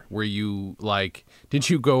here, were you like, did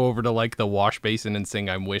you go over to like the wash basin and sing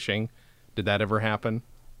 "I'm Wishing"? Did that ever happen?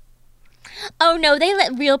 Oh, no, they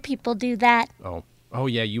let real people do that. Oh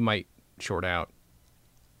yeah, you might short out.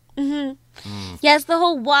 Yes, the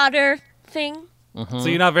whole water thing. So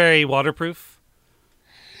you're not very waterproof?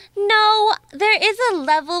 No, there is a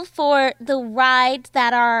level for the rides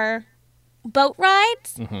that are boat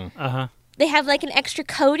rides. Uh-huh. They have like an extra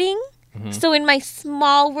coating. So in my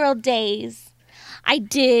Small World days, I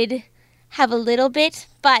did have a little bit,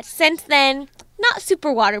 but since then, not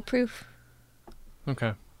super waterproof.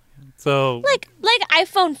 Okay. So Like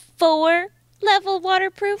iPhone 4 level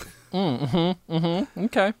waterproof.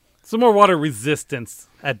 Okay. some more water resistance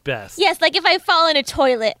at best. Yes, like if I fall in a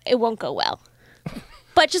toilet, it won't go well.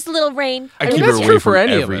 But just a little rain. I mean, keep that's it true away for from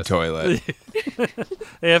any of every us. toilet.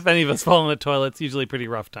 If any of us fall in a toilet, it's usually a pretty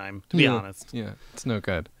rough time, to be honest. Yeah, it's no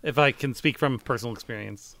good. If I can speak from personal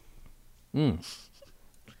experience.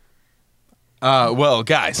 Well,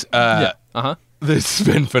 guys, Yeah. Uh-huh. this has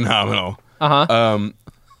been phenomenal. Uh-huh.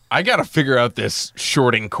 I got to figure out this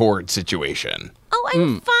shorting cord situation. Oh,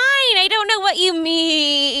 I'm fine. I don't know what you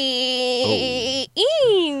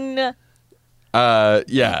mean.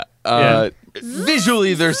 Yeah.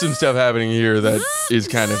 Visually, there's some stuff happening here that is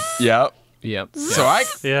kind of Yep. So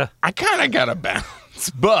I kind of got to bounce,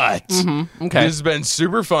 but Okay. this has been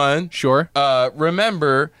super fun. Sure.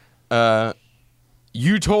 Remember,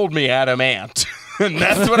 you told me Adam Ant, and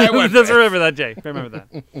that's what I went. Just with. remember that, Jay. Remember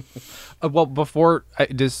that. Well, before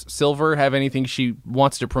does Silver have anything she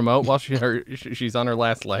wants to promote while she's on her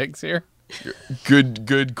last legs here?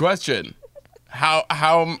 Good question.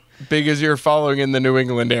 How big is your following in the New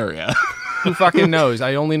England area? Who fucking knows?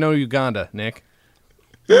 I only know Uganda, Nick.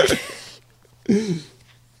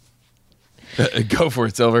 Go for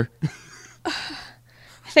it, Silver. I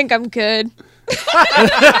think I'm good.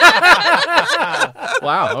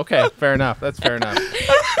 Wow. Okay. Fair enough. That's fair enough.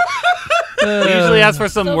 We usually ask for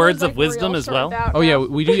some Silver's, words like, of wisdom real as well. short Oh yeah, now.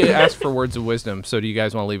 we do ask for words of wisdom. So do you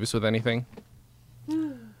guys want to leave us with anything?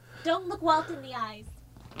 Don't look Walt in the eyes.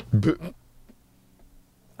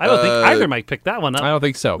 I don't think either might pick that one I up. don't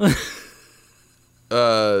think so.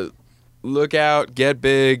 Look out, get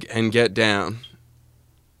big, and get down.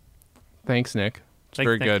 Thanks, Nick. It's Thanks,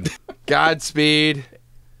 very Nick. good. Godspeed.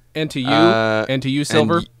 And to you, and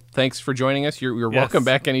Silver, y- thanks for joining us. You're Yes. welcome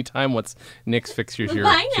back anytime. Once Nick's fixes your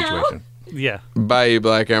Bye now. situation. Yeah. Bye, you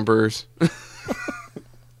Black Emperors.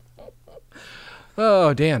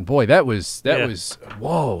 Oh, Dan, boy, that was Yeah.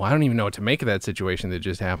 whoa. I don't even know what to make of that situation that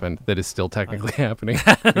just happened. That is still technically happening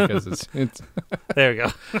because it's There we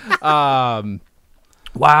go.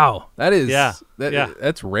 wow. That is Yeah.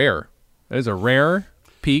 That's rare. That is a rare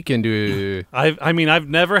peek into. I mean, I've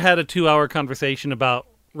never had a 2-hour conversation about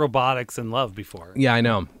robotics and love before. Yeah, I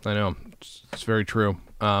know. It's very true.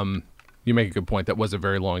 You make a good point. That was a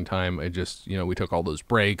very long time. It just, we took all those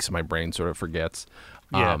breaks. My brain sort of forgets.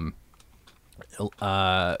 Yeah.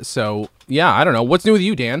 So yeah, I don't know. What's new with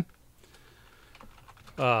you, Dan?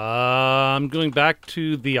 I'm going back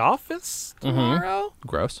to the office tomorrow.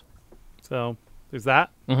 Gross. So there's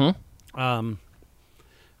that. Mm-hmm.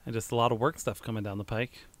 And just a lot of work stuff coming down the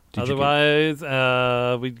pike. Did you Otherwise,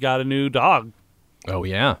 we got a new dog. Oh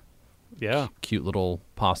yeah, Yeah. cute little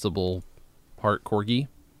possible part corgi.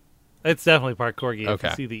 It's definitely part corgi. If Okay.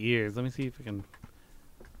 you see the ears. Let me see if I can.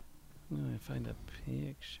 Let me find a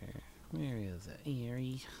picture. Where is it?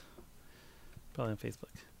 Eerie. Probably on Facebook.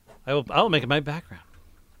 I'll make it my background.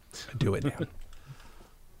 Do it, Dan.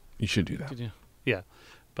 You should do that. Could you? Yeah.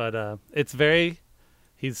 But it's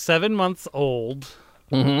he's 7 months old.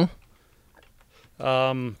 Mm-hmm.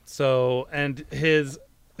 So and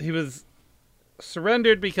he was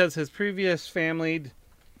surrendered because his previous family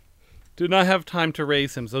did not have time to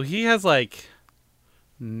raise him. So he has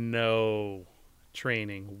no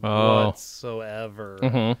training whatsoever.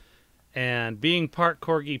 Mm-hmm. And being part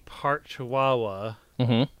corgi, part chihuahua,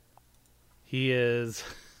 Mm-hmm. he is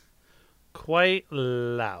quite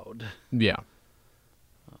loud. Yeah.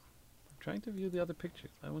 I'm trying to view the other pictures.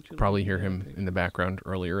 I want you to Probably look hear at the other him pictures. in the background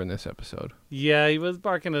earlier in this episode. Yeah, he was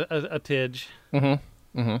barking a tidge.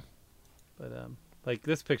 Mm-hmm. Mm-hmm. But like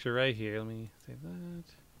this picture right here, let me say that.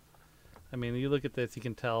 I mean, you look at this, you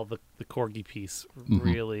can tell the corgi piece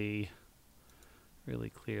really, really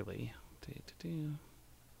clearly.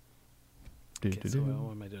 Okay, so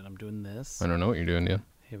what am I doing? I'm doing this. I don't know what you're doing, Dan.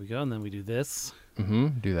 Here we go, and then we do this.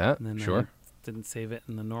 Mm-hmm. Do that. And then Sure. I didn't save it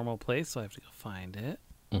in the normal place, so I have to go find it.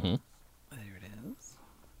 Mm-hmm. There it is.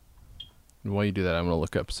 While you do that, I'm going to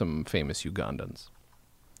look up some famous Ugandans,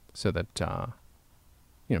 so that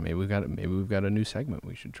maybe we've got a new segment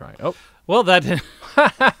we should try. Oh, Well, that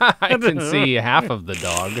I can see half of the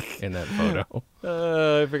dog in that photo.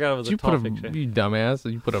 I forgot it was Did a you tall put picture. you dumbass?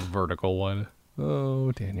 You put a vertical one.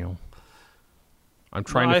 Oh, Daniel. I'm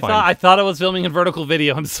trying No, to find. I thought I was filming a vertical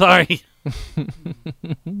video. I'm sorry.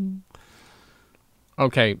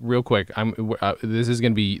 Okay, real quick. This is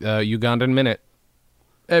going to be Ugandan Minute.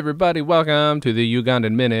 Everybody, welcome to the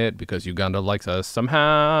Ugandan Minute because Uganda likes us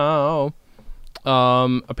somehow.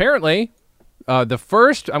 Apparently, the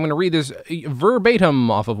first, I'm going to read this verbatim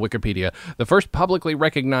off of Wikipedia. The first publicly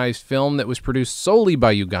recognized film that was produced solely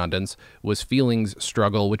by Ugandans was Feelings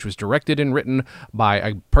Struggle, which was directed and written by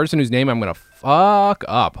a person whose name I'm going to fuck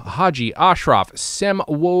up, Haji Ashraf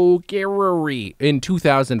Semwogereri, in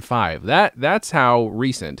 2005. That's how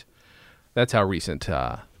recent. Their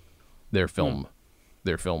film.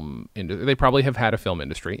 Their film industry. They probably have had a film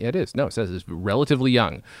industry. It is. No, it says it's relatively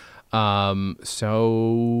young.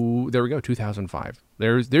 So there we go. 2005.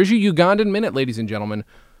 There's your Ugandan Minute, ladies and gentlemen.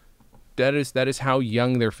 That is how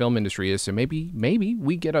young their film industry is. So maybe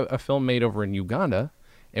we get a film made over in Uganda,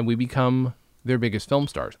 and we become their biggest film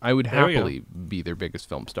stars. I would There we go. happily be their biggest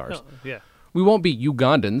film stars. No, yeah. We won't be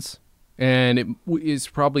Ugandans, And it is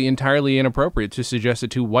probably entirely inappropriate to suggest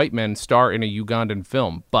that two white men star in a Ugandan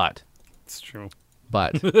film. But It's true.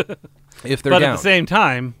 If they're But down, at the same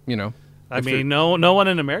time, you know, I mean, no one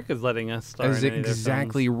in America is letting us star that's in any of their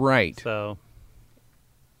exactly films. right. So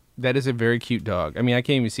That is a very cute dog. I mean, I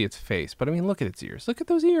can't even see its face, but I mean, look at its ears. Look at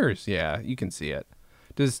those ears. Yeah, you can see it.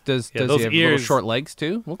 Does he those have little ears- short legs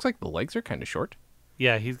too? Looks like the legs are kind of short.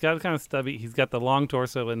 yeah, he's got kind of stubby. He's got the long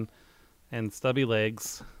torso and stubby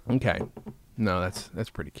legs. Okay. No, that's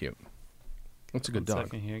pretty cute. That's a good One dog.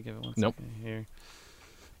 second here, give it one Nope. second here.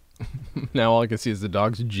 Now all I can see is the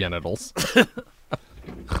dog's genitals.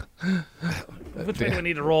 Which way do we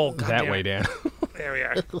need to roll? God That damn way, it. Dan. There we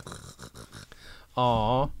are.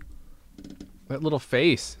 Aw. That little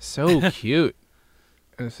face. So cute.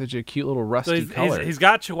 And it's such a cute little So rusty color. he's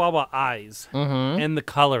got Chihuahua eyes and the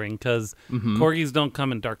coloring because corgis don't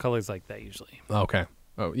come in dark colors like that usually. Okay.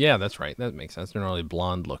 Oh, yeah, that's right. That makes sense. They're normally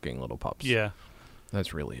blonde-looking little pups. Yeah.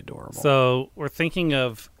 That's really adorable. So we're thinking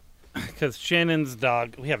of, because Shannon's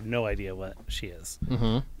dog, we have no idea what she is.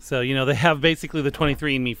 Mm-hmm. So, they have basically the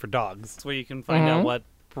 23andMe for dogs. It's where you can find out what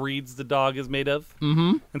breeds the dog is made of.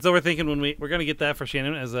 Mm-hmm. And so we're thinking we're going to get that for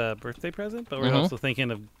Shannon as a birthday present, but we're also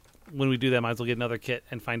thinking of when we do that, might as well get another kit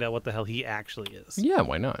and find out what the hell he actually is. Yeah,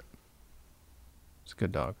 why not? It's a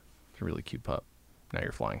good dog. It's a really cute pup. Now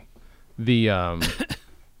you're flying.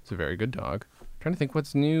 It's a very good dog. Trying to think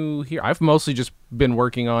what's new here. I've mostly just been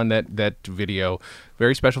working on that video.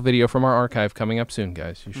 Very special video from our archive coming up soon,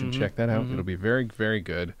 guys. You should check that out. It'll be very, very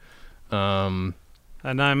good. And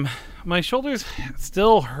my shoulder's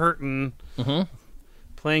still hurting.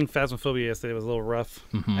 Playing Phasmophobia yesterday was a little rough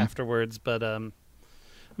afterwards, but I'm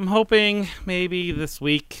hoping maybe this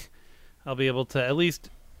week I'll be able to at least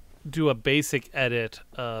do a basic edit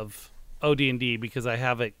of OD&D because I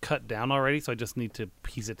have it cut down already, so I just need to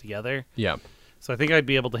piece it together. Yeah. So I think I'd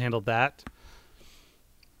be able to handle that.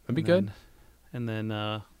 That'd be good. And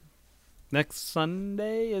then next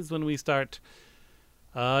Sunday is when we start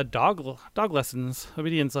dog lessons,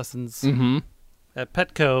 obedience lessons at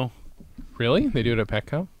Petco. Really? They do it at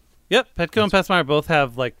Petco? Yep, Petco and PetSmart both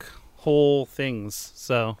have like whole things.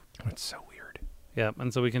 So That's so weird. yeah,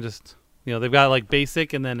 and so we can just they've got like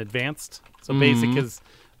basic and then advanced. So basic is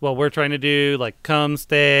what we're trying to do, like come,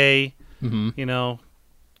 stay,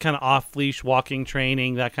 kind of off leash walking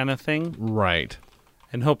training, that kind of thing. Right.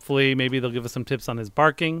 And hopefully maybe they'll give us some tips on his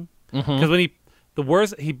barking. Because when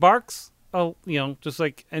he barks, just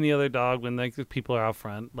like any other dog when like people are out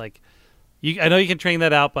front. Like I know you can train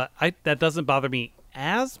that out, but that doesn't bother me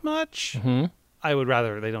as much. I would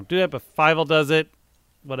rather they don't do it, but Fievel does it,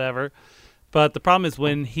 whatever. But the problem is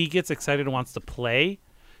when he gets excited and wants to play,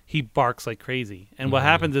 he barks like crazy. And what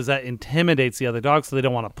happens is that intimidates the other dogs, so they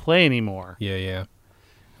don't want to play anymore. Yeah, yeah.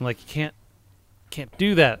 And like you can't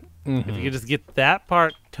do that. If you could just get that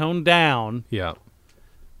part toned down, Yeah.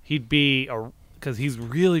 he'd be because he's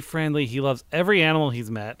really friendly. He loves every animal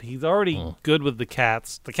he's met. He's already good with the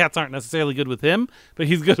cats. The cats aren't necessarily good with him, but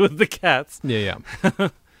he's good with the cats. Yeah, yeah.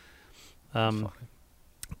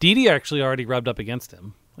 Dee Dee actually already rubbed up against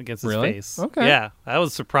him, against his Really? face. Okay. Yeah, that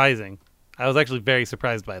was surprising. I was actually very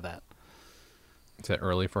surprised by that. Is that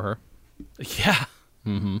early for her? Yeah.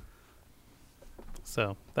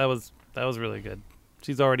 So that was really good.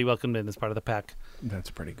 She's already welcomed in as part of the pack. That's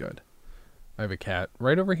pretty good. I have a cat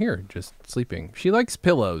right over here just sleeping. She likes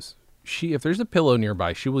pillows. If there's a pillow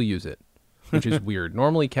nearby, she will use it, which is weird.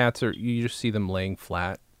 Normally cats you just see them laying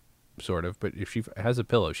flat, sort of, but if she has a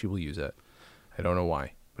pillow, she will use it. I don't know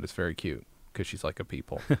why, but it's very cute because she's like a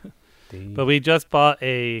people. But we just bought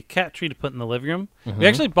a cat tree to put in the living room. We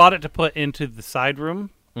actually bought it to put into the side room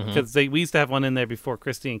because we used to have one in there before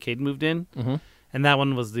Christy and Cade moved in. And that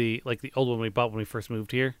one was the old one we bought when we first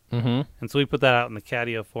moved here. And so we put that out in the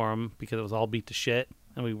catio for them because it was all beat to shit.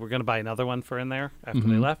 And we were going to buy another one for in there after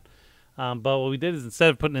they left. But what we did is instead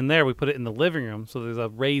of putting it in there, we put it in the living room. So there's a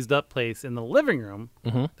raised up place in the living room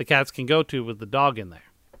the cats can go to with the dog in there.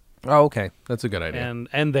 Oh, okay. That's a good idea.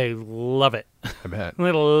 And they love it. I bet.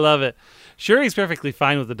 They love it. Shuri's perfectly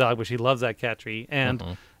fine with the dog, but she loves that cat tree.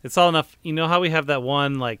 And it's all enough. You know how we have that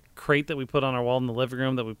one like crate that we put on our wall in the living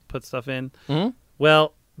room that we put stuff in?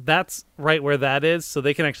 Well, that's right where that is, so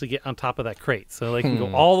they can actually get on top of that crate. So they can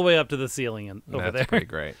go all the way up to the ceiling and over there. That's pretty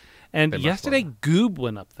great. And yesterday, Goob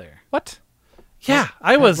went up there. What? Yeah,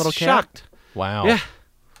 I was little cat? shocked. Wow. Yeah.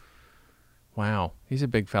 Wow. He's a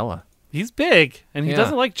big fella. He's big, and he Yeah.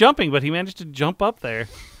 doesn't like jumping, but he managed to jump up there.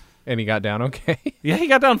 And he got down okay? Yeah, he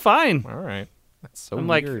got down fine. All right. That's so I'm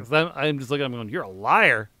weird. like, I'm just looking at him going, you're a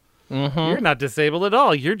liar. You're not disabled at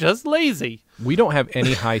all. You're just lazy. We don't have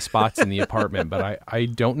any high spots in the apartment, but I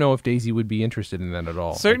don't know if Daisy would be interested in that at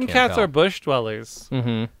all. Certain cats are bush dwellers.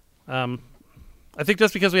 I think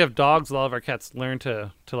just because we have dogs, a lot of our cats learn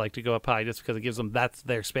to like to go up high just because it gives them that's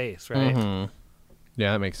their space, right?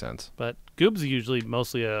 Yeah, that makes sense. But Goob's usually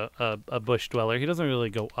mostly a bush dweller. He doesn't really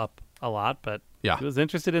go up a lot, but Yeah. he was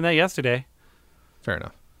interested in that yesterday. Fair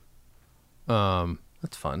enough.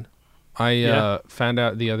 That's fun. I found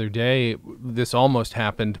out the other day this almost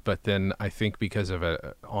happened, but then I think because of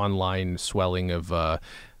a online swelling of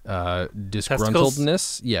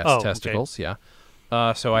disgruntledness. Yes, Oh, testicles. Yeah.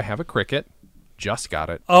 So I have a cricket. Just got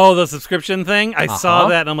it. Oh, the subscription thing? I saw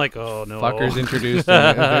that, and I'm like, oh, no. Fuckers introduced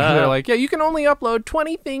them. They're like, yeah, you can only upload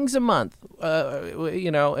 20 things a month,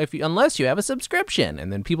 unless you have a subscription.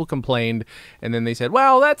 And then people complained, and then they said,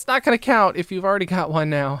 well, that's not going to count if you've already got one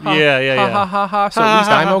now. Yeah. Ha, ha, ha. So at least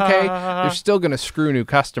I'm okay. They're still going to screw new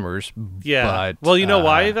customers. Yeah. But, well, you know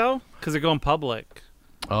why, though? Because they're going public.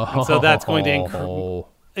 And so that's going to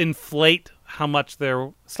inflate how much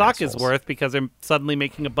their stock is worth because they're suddenly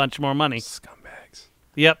making a bunch more money. Scumbags.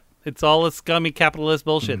 Yep. It's all a scummy capitalist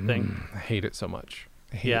bullshit thing. I hate it so much.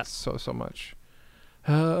 I hate it so much.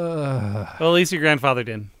 Well, at least your grandfather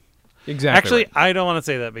did. Exactly. Actually, right. I don't want to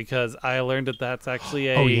say that because I learned that that's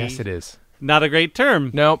actually Oh, yes, it is. not a great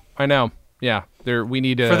term. Nope, I know. Yeah, we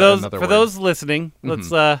need For those listening,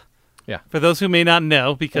 let's Yeah. For those who may not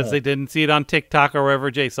know because they didn't see it on TikTok or wherever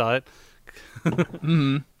Jay saw it.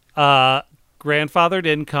 Grandfathered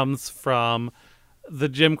in comes from the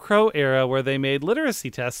Jim Crow era where they made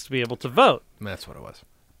literacy tests to be able to vote. That's what it was.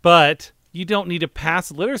 But you don't need to pass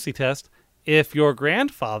a literacy test if your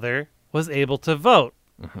grandfather was able to vote.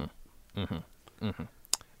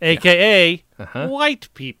 AKA white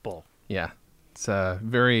people. Yeah. It's a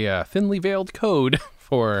very thinly veiled code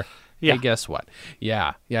for, hey, guess what?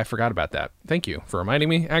 Yeah, I forgot about that. Thank you for reminding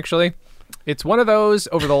me, actually. It's one of those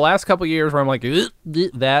over the last couple of years where I'm like,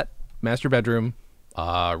 that master bedroom,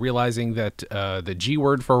 realizing that the G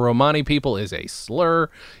word for Romani people is a slur.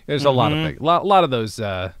 There's a lot of lot of those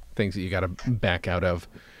things that you got to back out of.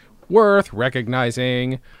 Worth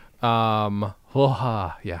recognizing. Yeah,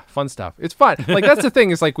 fun stuff. It's fun. Like that's the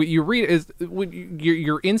thing. Is like what you read is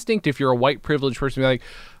your instinct. If you're a white privileged person, be like,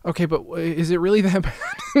 okay, but is it really that bad?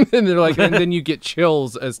 And they're like, and then you get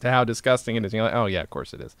chills as to how disgusting it is. And you're like, oh yeah, of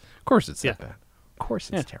course it is. Of course it's that bad. Of course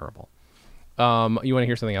it's terrible. You want to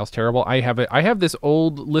hear something else terrible? I have this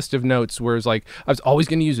old list of notes where it's like I was always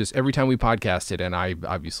going to use this every time we podcasted, and I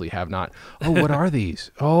obviously have not. Oh, what are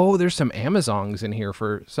these? Oh, there's some Amazons in here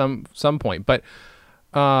for some point, but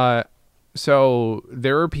so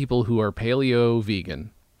there are people who are paleo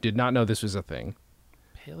vegan. Did not know this was a thing.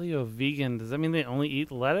 Paleo vegan, does that mean they only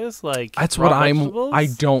eat lettuce? Like that's raw what vegetables? I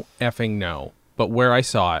don't effing know. But where I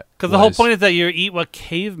saw it, because the whole point is that you eat what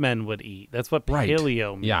cavemen would eat. That's what right.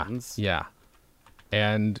 paleo means. Yeah.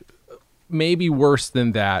 And maybe worse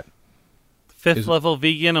than that. Fifth level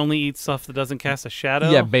vegan only eats stuff that doesn't cast a shadow?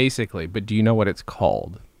 Yeah, basically. But do you know what it's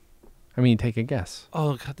called? I mean, take a guess.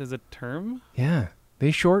 Oh, God, there's a term? Yeah.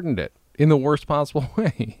 They shortened it in the worst possible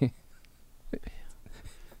way.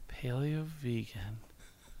 Paleo vegan.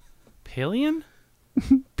 Palean?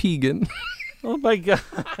 Pegan. Oh, my God.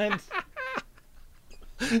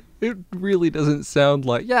 It really doesn't sound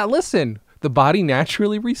like... Yeah, listen. The body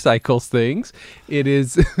naturally recycles things. It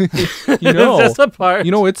is, it's just a part.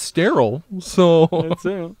 It's sterile. So, that's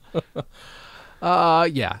it.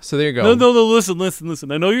 Yeah. So there you go. No.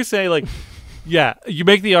 Listen. I know you're saying like, yeah, you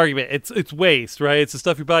make the argument. It's waste, right? It's the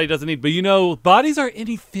stuff your body doesn't need. But bodies are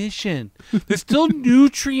inefficient. There's still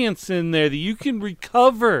nutrients in there that you can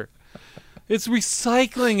recover. It's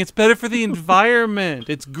recycling. It's better for the environment.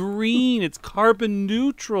 It's green. It's carbon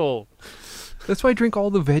neutral. That's why I drink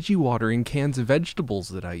all the veggie water in cans of vegetables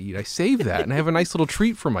that I eat. I save that, and I have a nice little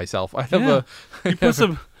treat for myself. I have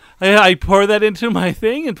I pour that into my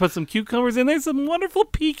thing and put some cucumbers in there. Some wonderful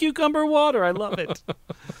pea cucumber water. I love it.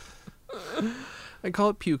 I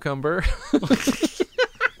call it Pewcumber.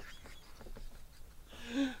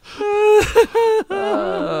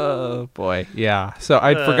 Oh, boy. Yeah. So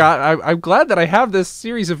I forgot. I'm glad that I have this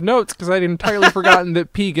series of notes because I'd entirely forgotten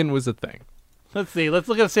that pegan was a thing. Let's see. Let's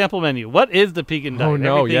look at a sample menu. What is the pegan diet? Oh,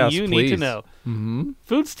 no. Everything Yes, you please. need to know. Mm-hmm.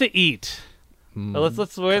 Foods to eat.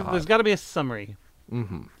 There's got to be a summary.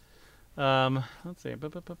 Mm-hmm. Let's see.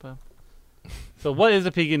 So what is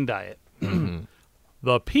a pegan diet?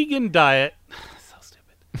 The pegan diet, so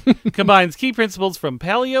stupid, combines key principles from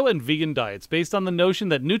paleo and vegan diets based on the notion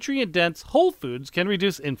that nutrient-dense whole foods can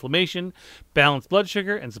reduce inflammation, balance blood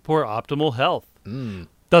sugar, and support optimal health.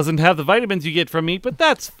 Doesn't have the vitamins you get from meat, but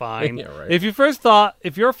that's fine. Yeah, right. If your first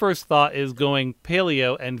thought is going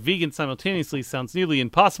paleo and vegan simultaneously sounds nearly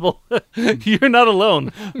impossible, you're not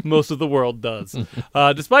alone. Most of the world does.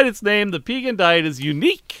 Despite its name, the Pegan diet is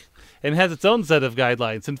unique and has its own set of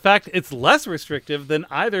guidelines. In fact, it's less restrictive than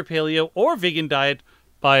either paleo or vegan diet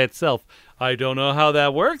by itself. I don't know how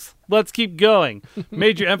that works. Let's keep going.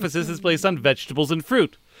 Major emphasis is placed on vegetables and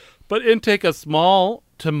fruit, but intake of small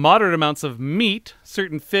to moderate amounts of meat,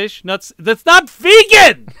 certain fish, nuts. That's not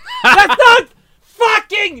vegan! That's not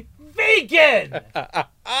fucking vegan!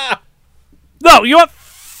 No, you know what?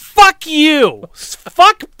 Fuck you!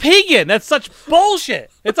 Fuck Pegan! That's such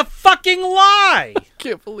bullshit! It's a fucking lie! I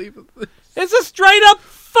can't believe it. It's a straight up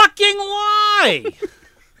fucking lie!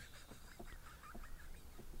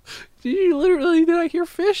 Did I hear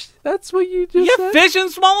fish? That's what you just said? Yeah, fish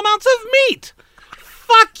and small amounts of meat!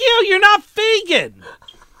 Fuck you! You're not vegan!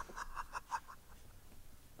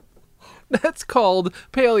 That's called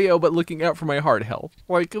paleo, but looking out for my heart health.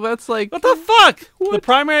 Like, that's like... What the fuck? What? The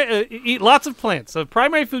primary eat lots of plants. The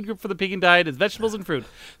primary food group for the Pegan diet is vegetables and fruit.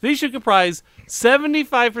 These should comprise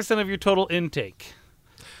 75% of your total intake.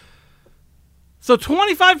 So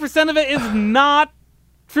 25% of it is not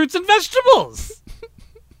fruits and vegetables.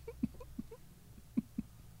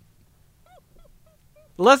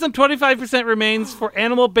 Less than 25% remains for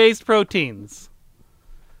animal-based proteins.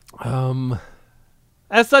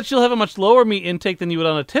 As such, you'll have a much lower meat intake than you would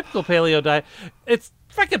on a typical paleo diet. It's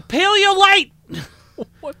fucking paleo light!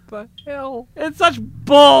 What the hell? It's such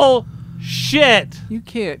bullshit! You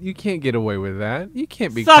can't get away with that. You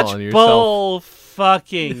can't be Such calling yourself bull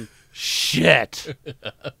fucking shit.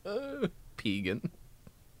 Pegan.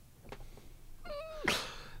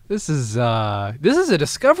 This is a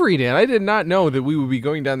discovery, Dan. I did not know that we would be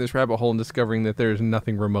going down this rabbit hole and discovering that there's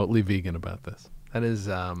nothing remotely vegan about this. That is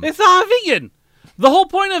It's not vegan. The whole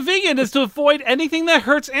point of vegan is to avoid anything that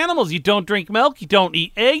hurts animals. You don't drink milk, you don't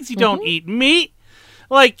eat eggs, you don't eat meat.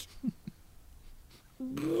 Like,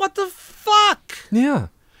 what the fuck? Yeah.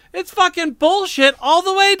 It's fucking bullshit all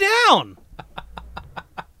the way down.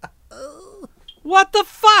 What the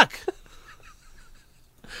fuck?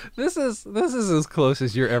 This is as close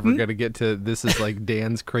as you're ever gonna get to. This is like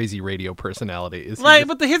Dan's crazy radio personality. Here's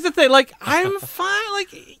the thing. Like, I'm fine. Like,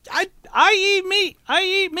 I eat meat. I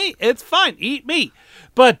eat meat. It's fine. Eat meat.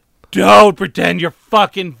 But don't pretend you're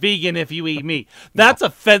fucking vegan if you eat meat. That's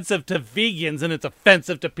offensive to vegans, and it's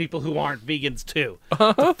offensive to people who aren't vegans too.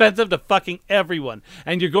 It's offensive to fucking everyone.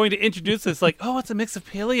 And you're going to introduce this like, oh, it's a mix of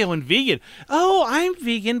paleo and vegan. Oh, I'm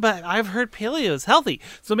vegan, but I've heard paleo is healthy,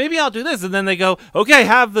 so maybe I'll do this. And then they go, okay,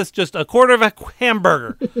 have this just a quarter of a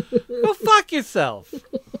hamburger. Go fuck yourself.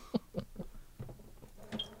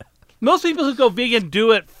 Most people who go vegan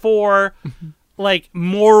do it for like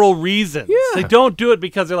moral reasons. Yeah. They don't do it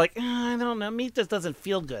because they're like, I don't know, meat just doesn't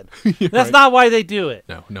feel good. That's right. not why they do it.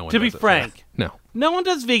 no one to does be it for frank, that. no one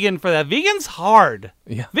does vegan for that. Vegan's hard.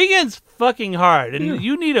 Yeah. Vegan's fucking hard, and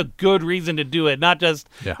you need a good reason to do it, not just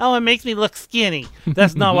oh, it makes me look skinny.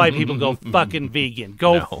 That's not why people go fucking vegan.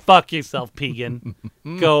 Go fuck yourself, Pegan.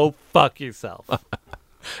 Go fuck yourself.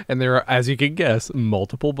 And there are, as you can guess,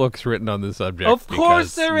 multiple books written on the subject. Of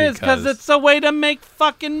course there is, because it's a way to make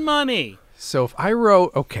fucking money. So if I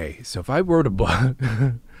wrote a book,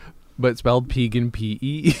 but spelled Pegan,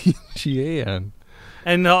 P-E-G-A-N.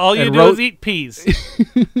 And all you do is eat peas.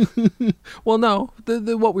 Well, no,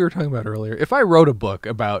 the what we were talking about earlier. If I wrote a book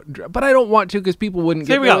about, but I don't want to because people wouldn't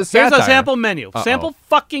get it. Here we go. Here's a satire. sample menu. Uh-oh. Sample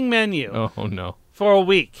fucking menu. Oh, no. For a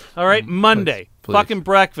week. All right? Monday. Please. Fucking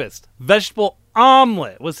breakfast. Vegetable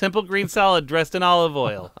omelet with simple green salad dressed in olive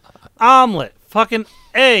oil. Omelet. Fucking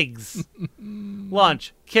eggs.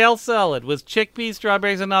 Lunch. Kale salad with chickpeas,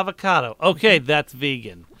 strawberries, and avocado. Okay, that's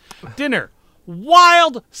vegan. Dinner.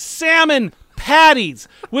 Wild salmon patties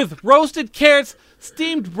with roasted carrots,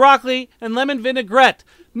 steamed broccoli, and lemon vinaigrette.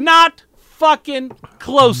 Not fucking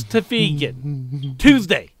close to vegan.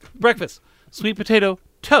 Tuesday. Breakfast. Sweet potato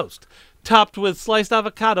toast. Topped with sliced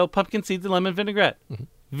avocado, pumpkin seeds, and lemon vinaigrette.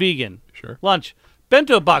 Vegan. Sure. Lunch.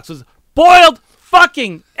 Bento boxes. Boiled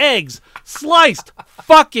fucking eggs. Sliced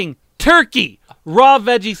fucking turkey. Raw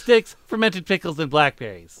veggie sticks, fermented pickles, and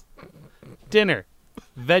blackberries. Dinner.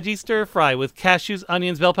 Veggie stir fry with cashews,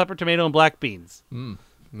 onions, bell pepper, tomato, and black beans.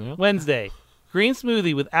 Yeah. Wednesday. Green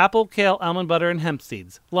smoothie with apple, kale, almond butter, and hemp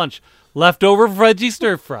seeds. Lunch. Leftover veggie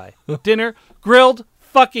stir fry. Dinner. Grilled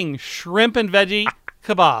fucking shrimp and veggie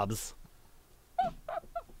kebabs.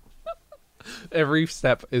 Every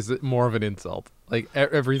step is more of an insult. Like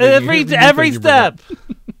everything. Every step.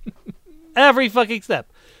 Every fucking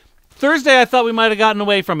step. Thursday, I thought we might have gotten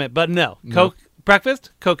away from it, but no.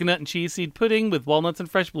 Breakfast, coconut and cheese seed pudding with walnuts and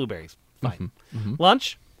fresh blueberries. Fine.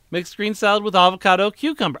 Lunch, mixed green salad with avocado,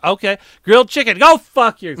 cucumber. Okay. Grilled chicken. Go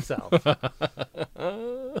fuck yourself.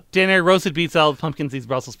 Dinner, roasted beet salad, pumpkin seeds,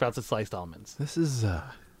 Brussels sprouts, and sliced almonds. This is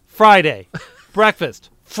Friday, breakfast,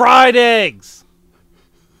 fried eggs.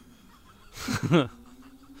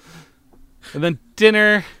 And then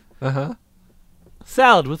dinner,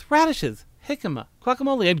 salad with radishes, jicama,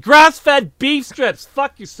 guacamole, and grass-fed beef strips.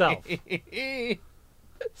 Fuck yourself.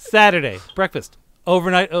 Saturday, breakfast,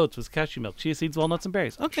 overnight oats with cashew milk, chia seeds, walnuts, and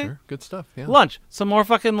berries. Okay. sure, good stuff. Yeah. Lunch, some more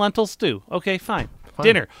fucking lentil stew. Okay, fine.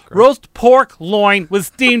 Dinner, roast pork loin with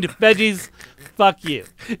steamed veggies. Fuck you.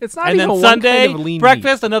 It's not And even then one Sunday, kind of lean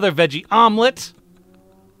breakfast, another veggie omelet.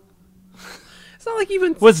 meat. It's not like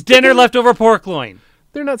even Was dinner leftover pork loin.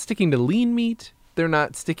 They're not sticking to lean meat. They're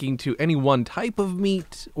not sticking to any one type of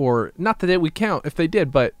meat, or not that it would count if they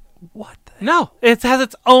did. But what? No, it has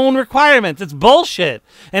its own requirements. It's bullshit.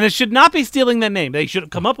 And it should not be stealing that name. They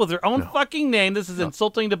should come up with their own fucking name. This is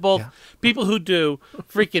insulting to both people who do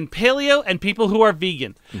freaking paleo and people who are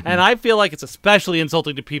vegan. And I feel like it's especially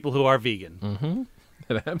insulting to people who are vegan.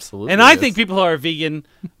 It absolutely. And I is. think people who are vegan,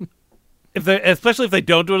 especially if they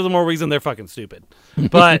don't do it for the more reason, they're fucking stupid.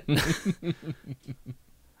 But the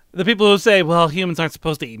people who say, well, humans aren't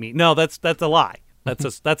supposed to eat meat. No, that's a lie.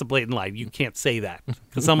 That's a blatant lie. You can't say that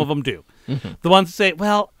because some of them do. The ones who say,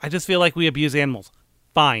 well, I just feel like we abuse animals.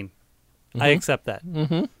 Fine. I accept that.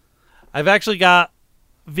 I've actually got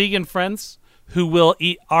vegan friends who will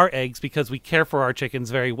eat our eggs because we care for our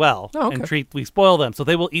chickens very well and we spoil them. So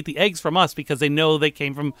they will eat the eggs from us because they know they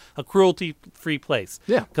came from a cruelty-free place.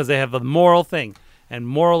 Yeah. Because they have a moral thing, and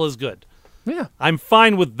moral is good. Yeah. I'm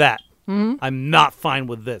fine with that. I'm not fine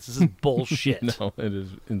with this. This is bullshit. No, it is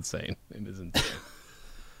insane. It is insane.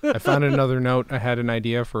 I found another note. I had an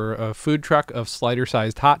idea for a food truck of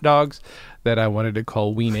slider-sized hot dogs that I wanted to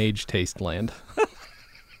call Ween Age Tasteland.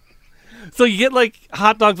 So you get like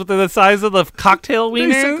hot dogs with the size of the cocktail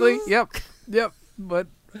wieners? Basically, yep. But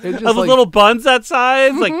it's just Of the like, little buns that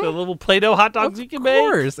size, like the little Play-Doh hot dogs you can of make?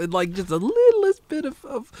 course, and like just a littlest bit of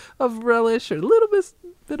relish or a little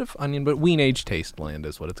bit of onion, but Ween Age Tasteland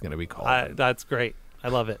is what it's going to be called. That's great. I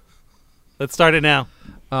love it. Let's start it now.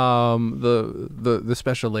 The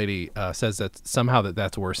special lady says that somehow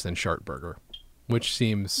that's worse than Shartburger, which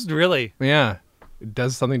seems Really? it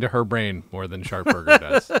does something to her brain more than Shartburger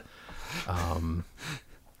does.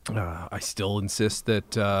 I still insist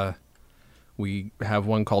that we have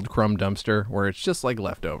one called Crumb Dumpster where it's just like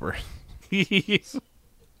leftover.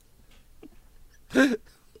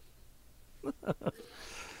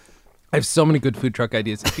 I have so many good food truck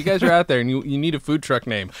ideas. If you guys are out there and you need a food truck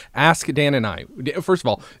name, ask Dan and I. First of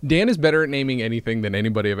all, Dan is better at naming anything than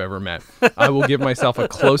anybody I've ever met. I will give myself a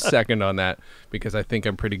close second on that because I think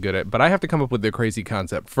I'm pretty good at it. But I have to come up with the crazy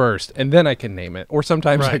concept first, and then I can name it. Or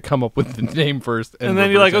sometimes I come up with the name first. And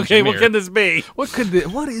then you're like, okay, what can this be?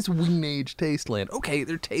 What is Ween Age Tasteland? Okay,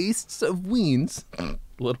 they're tastes of weens.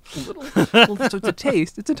 Little, so it's a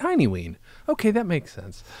taste. It's a tiny ween. Okay, that makes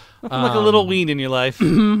sense. Like a little ween in your life.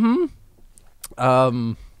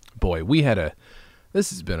 Boy, this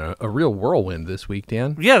has been a real whirlwind this week,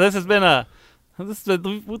 Dan. Yeah, there's been a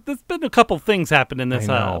couple things happen in this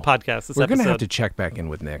I know. podcast. This We're episode. gonna have to check back in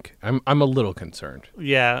with Nick. I'm a little concerned.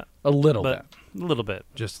 Yeah, A little but bit. a little bit.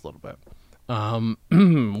 Just a little bit. What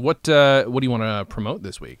do you want to promote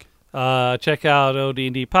this week? Check out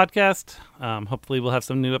OD&D podcast. Hopefully, we'll have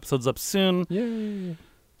some new episodes up soon. Yay.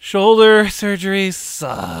 Shoulder surgery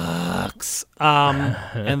sucks.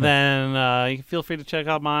 And then you can feel free to check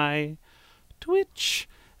out my Twitch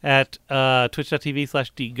at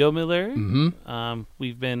twitch.tv/dgomiller.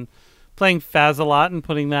 We've been playing Faz a lot and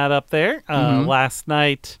putting that up there. Last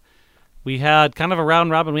night we had kind of a round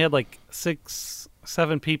robin. We had like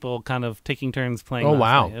 6-7 people kind of taking turns playing. Oh, last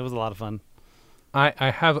wow. night. It was a lot of fun.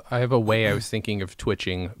 I have a way I was thinking of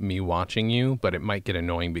twitching me watching you, but it might get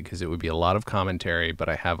annoying because it would be a lot of commentary. But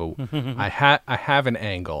I have I have an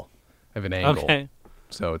angle. I have an angle. Okay.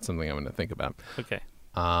 So it's something I'm going to think about. Okay.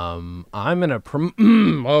 I'm gonna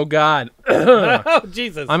oh God. Oh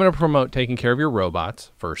Jesus. I'm gonna promote taking care of your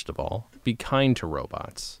robots. First of all, be kind to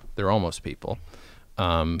robots. They're almost people.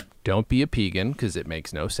 Don't be a pegan because it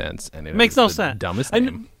makes no sense, and it makes is no the sense. Dumbest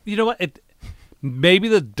name. You know what? Maybe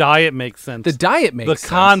the diet makes sense. The diet makes sense. The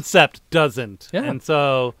concept doesn't. Yeah. And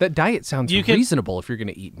so That diet sounds You can- reasonable if you're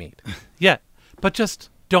gonna eat meat. yeah, but just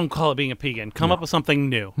don't call it being a pegan. Come up with something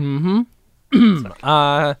new.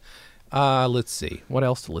 Let's see. What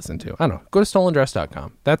else to listen to? I don't know. Go to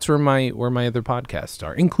stolendress.com. That's where my other podcasts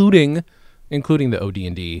are, including the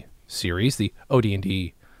OD&D series, the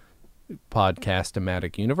OD&D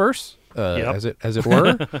podcast-matic universe, as it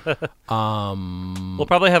were. We'll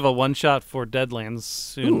probably have a one-shot for Deadlands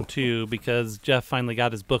soon, too, because Jeff finally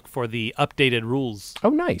got his book for the updated rules. Oh,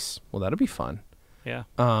 nice. Well, that'll be fun. Yeah.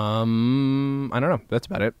 I don't know. That's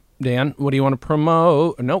about it. Dan, what do you want to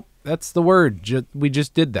promote? Nope, that's the word. We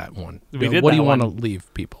just did that one. What do you want to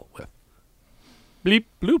leave people with? Bleep,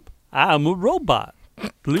 bloop. I'm a robot.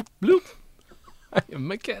 Bloop, bloop. I am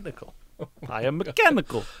mechanical. I am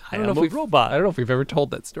mechanical. I am a I robot. don't know if we've ever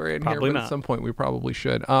told that story in Probably here, but not. at some point we probably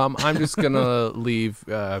should. I'm just going to leave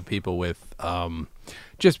people with,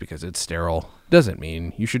 just because it's sterile doesn't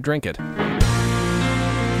mean you should drink it.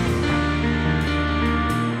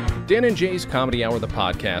 Dan and Jay's Comedy Hour, the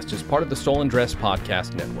podcast, is part of the Stolen Dress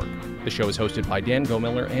Podcast Network. The show is hosted by Dan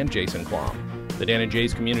Gomiller and Jason Klom. The Dan and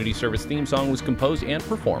Jay's Community Service theme song was composed and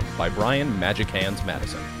performed by Brian Magic Hands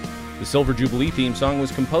Madison. The Silver Jubilee theme song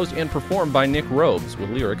was composed and performed by Nick Robes, with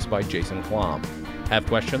lyrics by Jason Klom. Have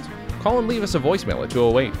questions? Call and leave us a voicemail at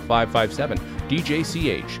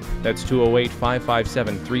 208-557-DJCH. That's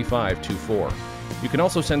 208-557-3524. You can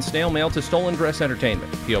also send snail mail to Stolen Dress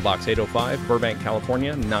Entertainment, P.O. Box 805, Burbank,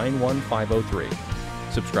 California, 91503.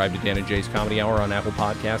 Subscribe to Dan and Jay's Comedy Hour on Apple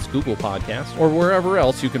Podcasts, Google Podcasts, or wherever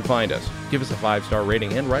else you can find us. Give us a 5-star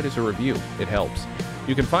rating and write us a review. It helps.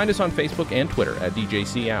 You can find us on Facebook and Twitter at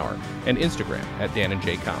DJC Hour and Instagram at Dan and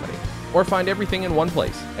Jay Comedy. Or find everything in one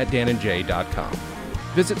place at danandjay.com.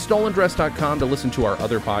 Visit stolendress.com to listen to our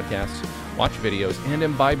other podcasts, watch videos, and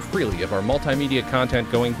imbibe freely of our multimedia content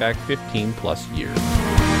going back 15 plus years.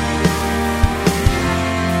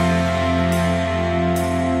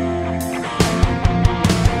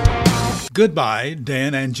 Goodbye,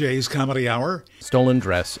 Dan and Jay's Comedy Hour. Stolen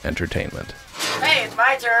Dress Entertainment. Hey, it's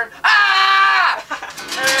my turn. Ah!